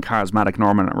right man and charismatic.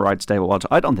 Norman rights David Walsh.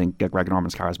 I don't think Greg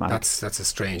Norman's charismatic. That's a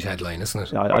strange headline,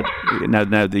 isn't it?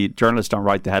 Now the journalists don't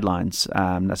write the headlines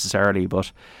necessarily,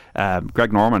 but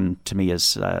Greg Norman to me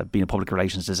has been a public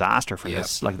relations disaster for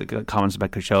this. Like the comments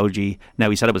about Khashoggi. Now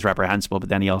he said it was reprehensible, but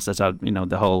then he also said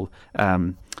the whole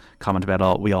comment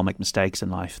about we all make mistakes in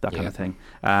life, that kind of thing.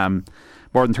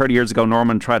 More than 30 years ago,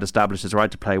 Norman tried to establish his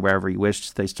right to play wherever he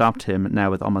wished. They stopped him.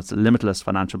 Now with almost limitless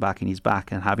financial backing, he's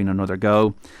back and having another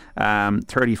go.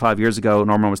 35 years ago,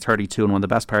 Norman was 32 and one of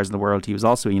the best players in the world. He was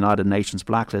also a United Nations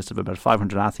blacklist of about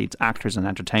 500 athletes, actors and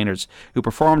entertainers who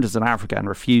performed as in Africa and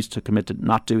refused to commit to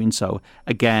not doing so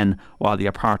again while the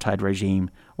apartheid regime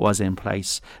was in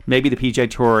place. Maybe the PGA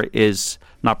Tour is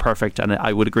not perfect, and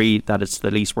I would agree that it's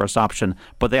the least worst option,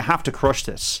 but they have to crush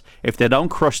this. If they don't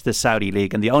crush the Saudi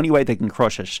League, and the only way they can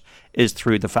crush it is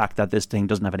through the fact that this thing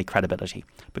doesn't have any credibility,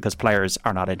 because players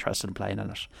are not interested in playing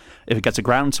in it. If it gets a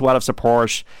groundswell of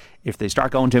support, if they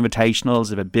start going to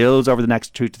invitationals, if it builds over the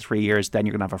next 2 to 3 years, then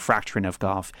you're going to have a fracturing of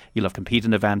golf. You'll have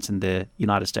competing events in the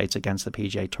United States against the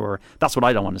PGA Tour. That's what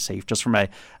I don't want to see, just from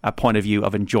a point of view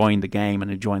of enjoying the game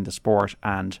and enjoying the sport.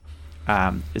 And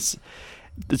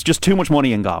there's just too much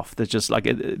money in golf. There's just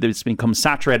it's become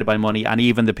saturated by money, and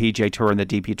even the PGA Tour and the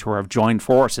DP Tour have joined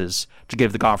forces to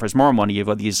give the golfers more money. You've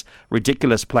got these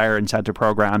ridiculous player incentive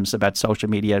programs about social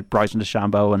media. Bryson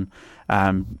DeChambeau and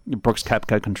Brooks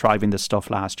Koepka contriving this stuff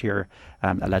last year,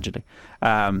 allegedly,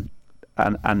 and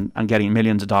getting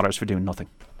millions of dollars for doing nothing.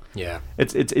 Yeah,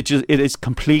 it is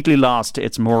completely lost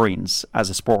its moorings as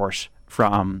a sport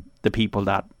from the people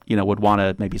that would want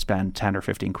to maybe spend 10 or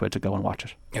 15 quid to go and watch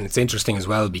it. And it's interesting as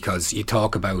well, because you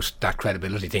talk about that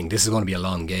credibility thing. This is going to be a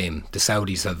long game. The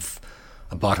Saudis have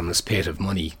a bottomless pit of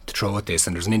money to throw at this,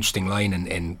 and there's an interesting line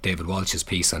in David Walsh's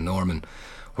piece on Norman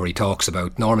where he talks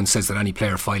about, Norman says that any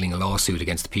player filing a lawsuit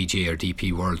against the PGA or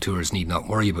DP World Tours need not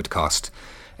worry about cost.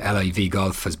 LIV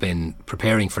Golf has been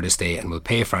preparing for this day and will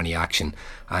pay for any action,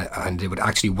 and they would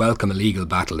actually welcome a legal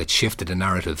battle that shifted the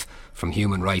narrative from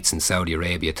human rights in Saudi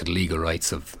Arabia to the legal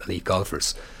rights of elite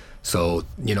golfers. So,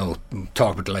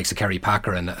 talk about the likes of Kerry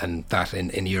Packer and that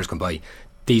in years gone by.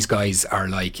 These guys are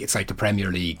it's like the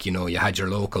Premier League. You had your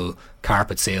local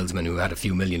carpet salesman who had a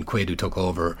few million quid who took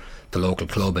over the local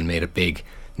club and made it big.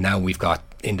 Now we've got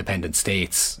independent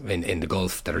states in the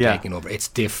Gulf that are taking over. It's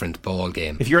different ball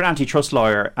game. If you're an antitrust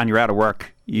lawyer and you're out of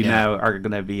work, you now are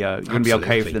going to be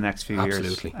okay for the next few years.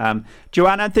 Absolutely.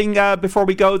 Joanne, anything before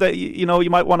we go that you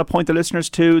might want to point the listeners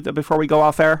to before we go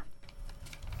off air?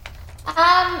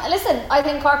 Listen, I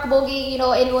think Cork Camogie,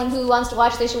 anyone who wants to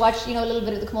watch, they should watch, a little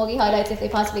bit of the Camogie highlights if they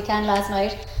possibly can last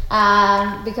night,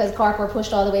 because Cork were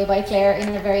pushed all the way by Clare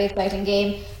in a very exciting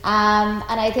game. And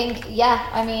I think,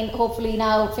 hopefully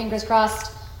now, fingers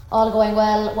crossed, all going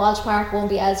well, Walsh Park won't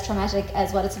be as traumatic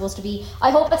as what it's supposed to be.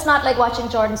 I hope it's not like watching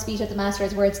Jordan Spieth at the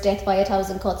Masters where it's death by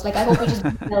 1,000 cuts. I hope we just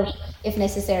bleed out if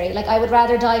necessary. I would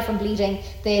rather die from bleeding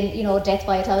than, death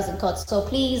by 1,000 cuts. So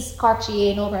please, Cork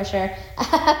GA, no pressure on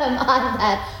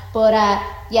that. But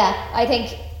I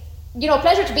think,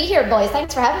 pleasure to be here, boys.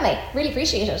 Thanks for having me. Really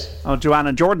appreciate it. Oh,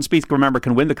 Joanna, Jordan Spieth,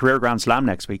 can win the career Grand Slam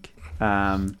next week.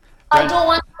 I don't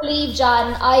want to believe,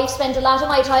 John. I've spent a lot of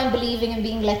my time believing and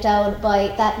being let down by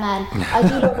that man. I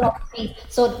do not want to speak.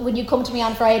 So when you come to me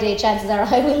on Friday, chances are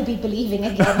I will be believing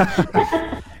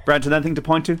again. Brenton, anything to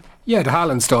point to? Yeah, the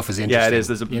Haaland stuff is interesting. Yeah, it is.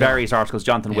 There's various articles,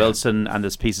 Jonathan Wilson, and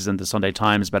there's pieces in the Sunday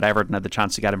Times about Everton had the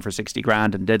chance to get him for 60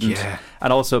 grand and didn't. Yeah.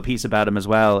 And also a piece about him as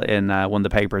well in one of the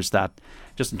papers, that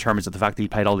just in terms of the fact that he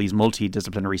played all these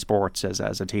multidisciplinary sports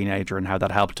as a teenager and how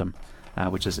that helped him.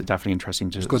 Which is definitely interesting.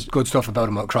 There's good stuff about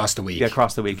him across the week. Yeah,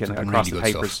 across the week and across really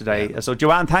the papers stuff today. So,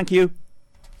 Joanne, thank you.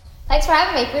 Thanks for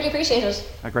having me. Really appreciate it.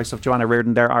 Great stuff. Joanna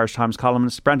Reardon there, Irish Times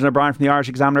columnist. Brendan O'Brien from the Irish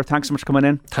Examiner. Thanks so much for coming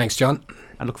in. Thanks, John.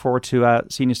 I look forward to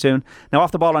seeing you soon. Now,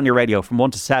 Off the Ball on your radio from 1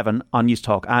 to 7 on News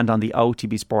Talk and on the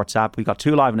OTB Sports app. We've got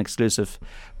 2 live and exclusive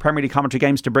Premier League commentary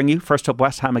games to bring you. First up,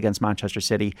 West Ham against Manchester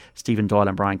City. Stephen Doyle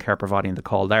and Brian Kerr providing the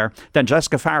call there. Then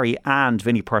Jessica Farry and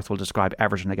Vinnie Perth will describe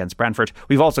Everton against Brentford.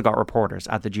 We've also got reporters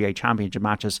at the GA Championship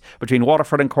matches between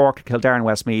Waterford and Cork, Kildare and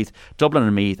Westmeath, Dublin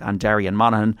and Meath, and Derry and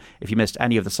Monaghan. If you missed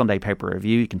any of the Sunday paper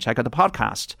review, you can check out the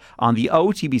podcast on the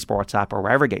OTB Sports app or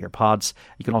wherever you get your pods.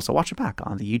 You can also watch it back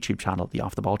on the YouTube channel, the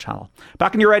Off the Ball channel.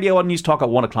 Back on your radio on News Talk at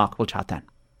 1 o'clock. We'll chat then.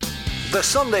 The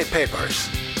Sunday Papers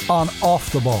on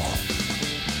Off the Ball.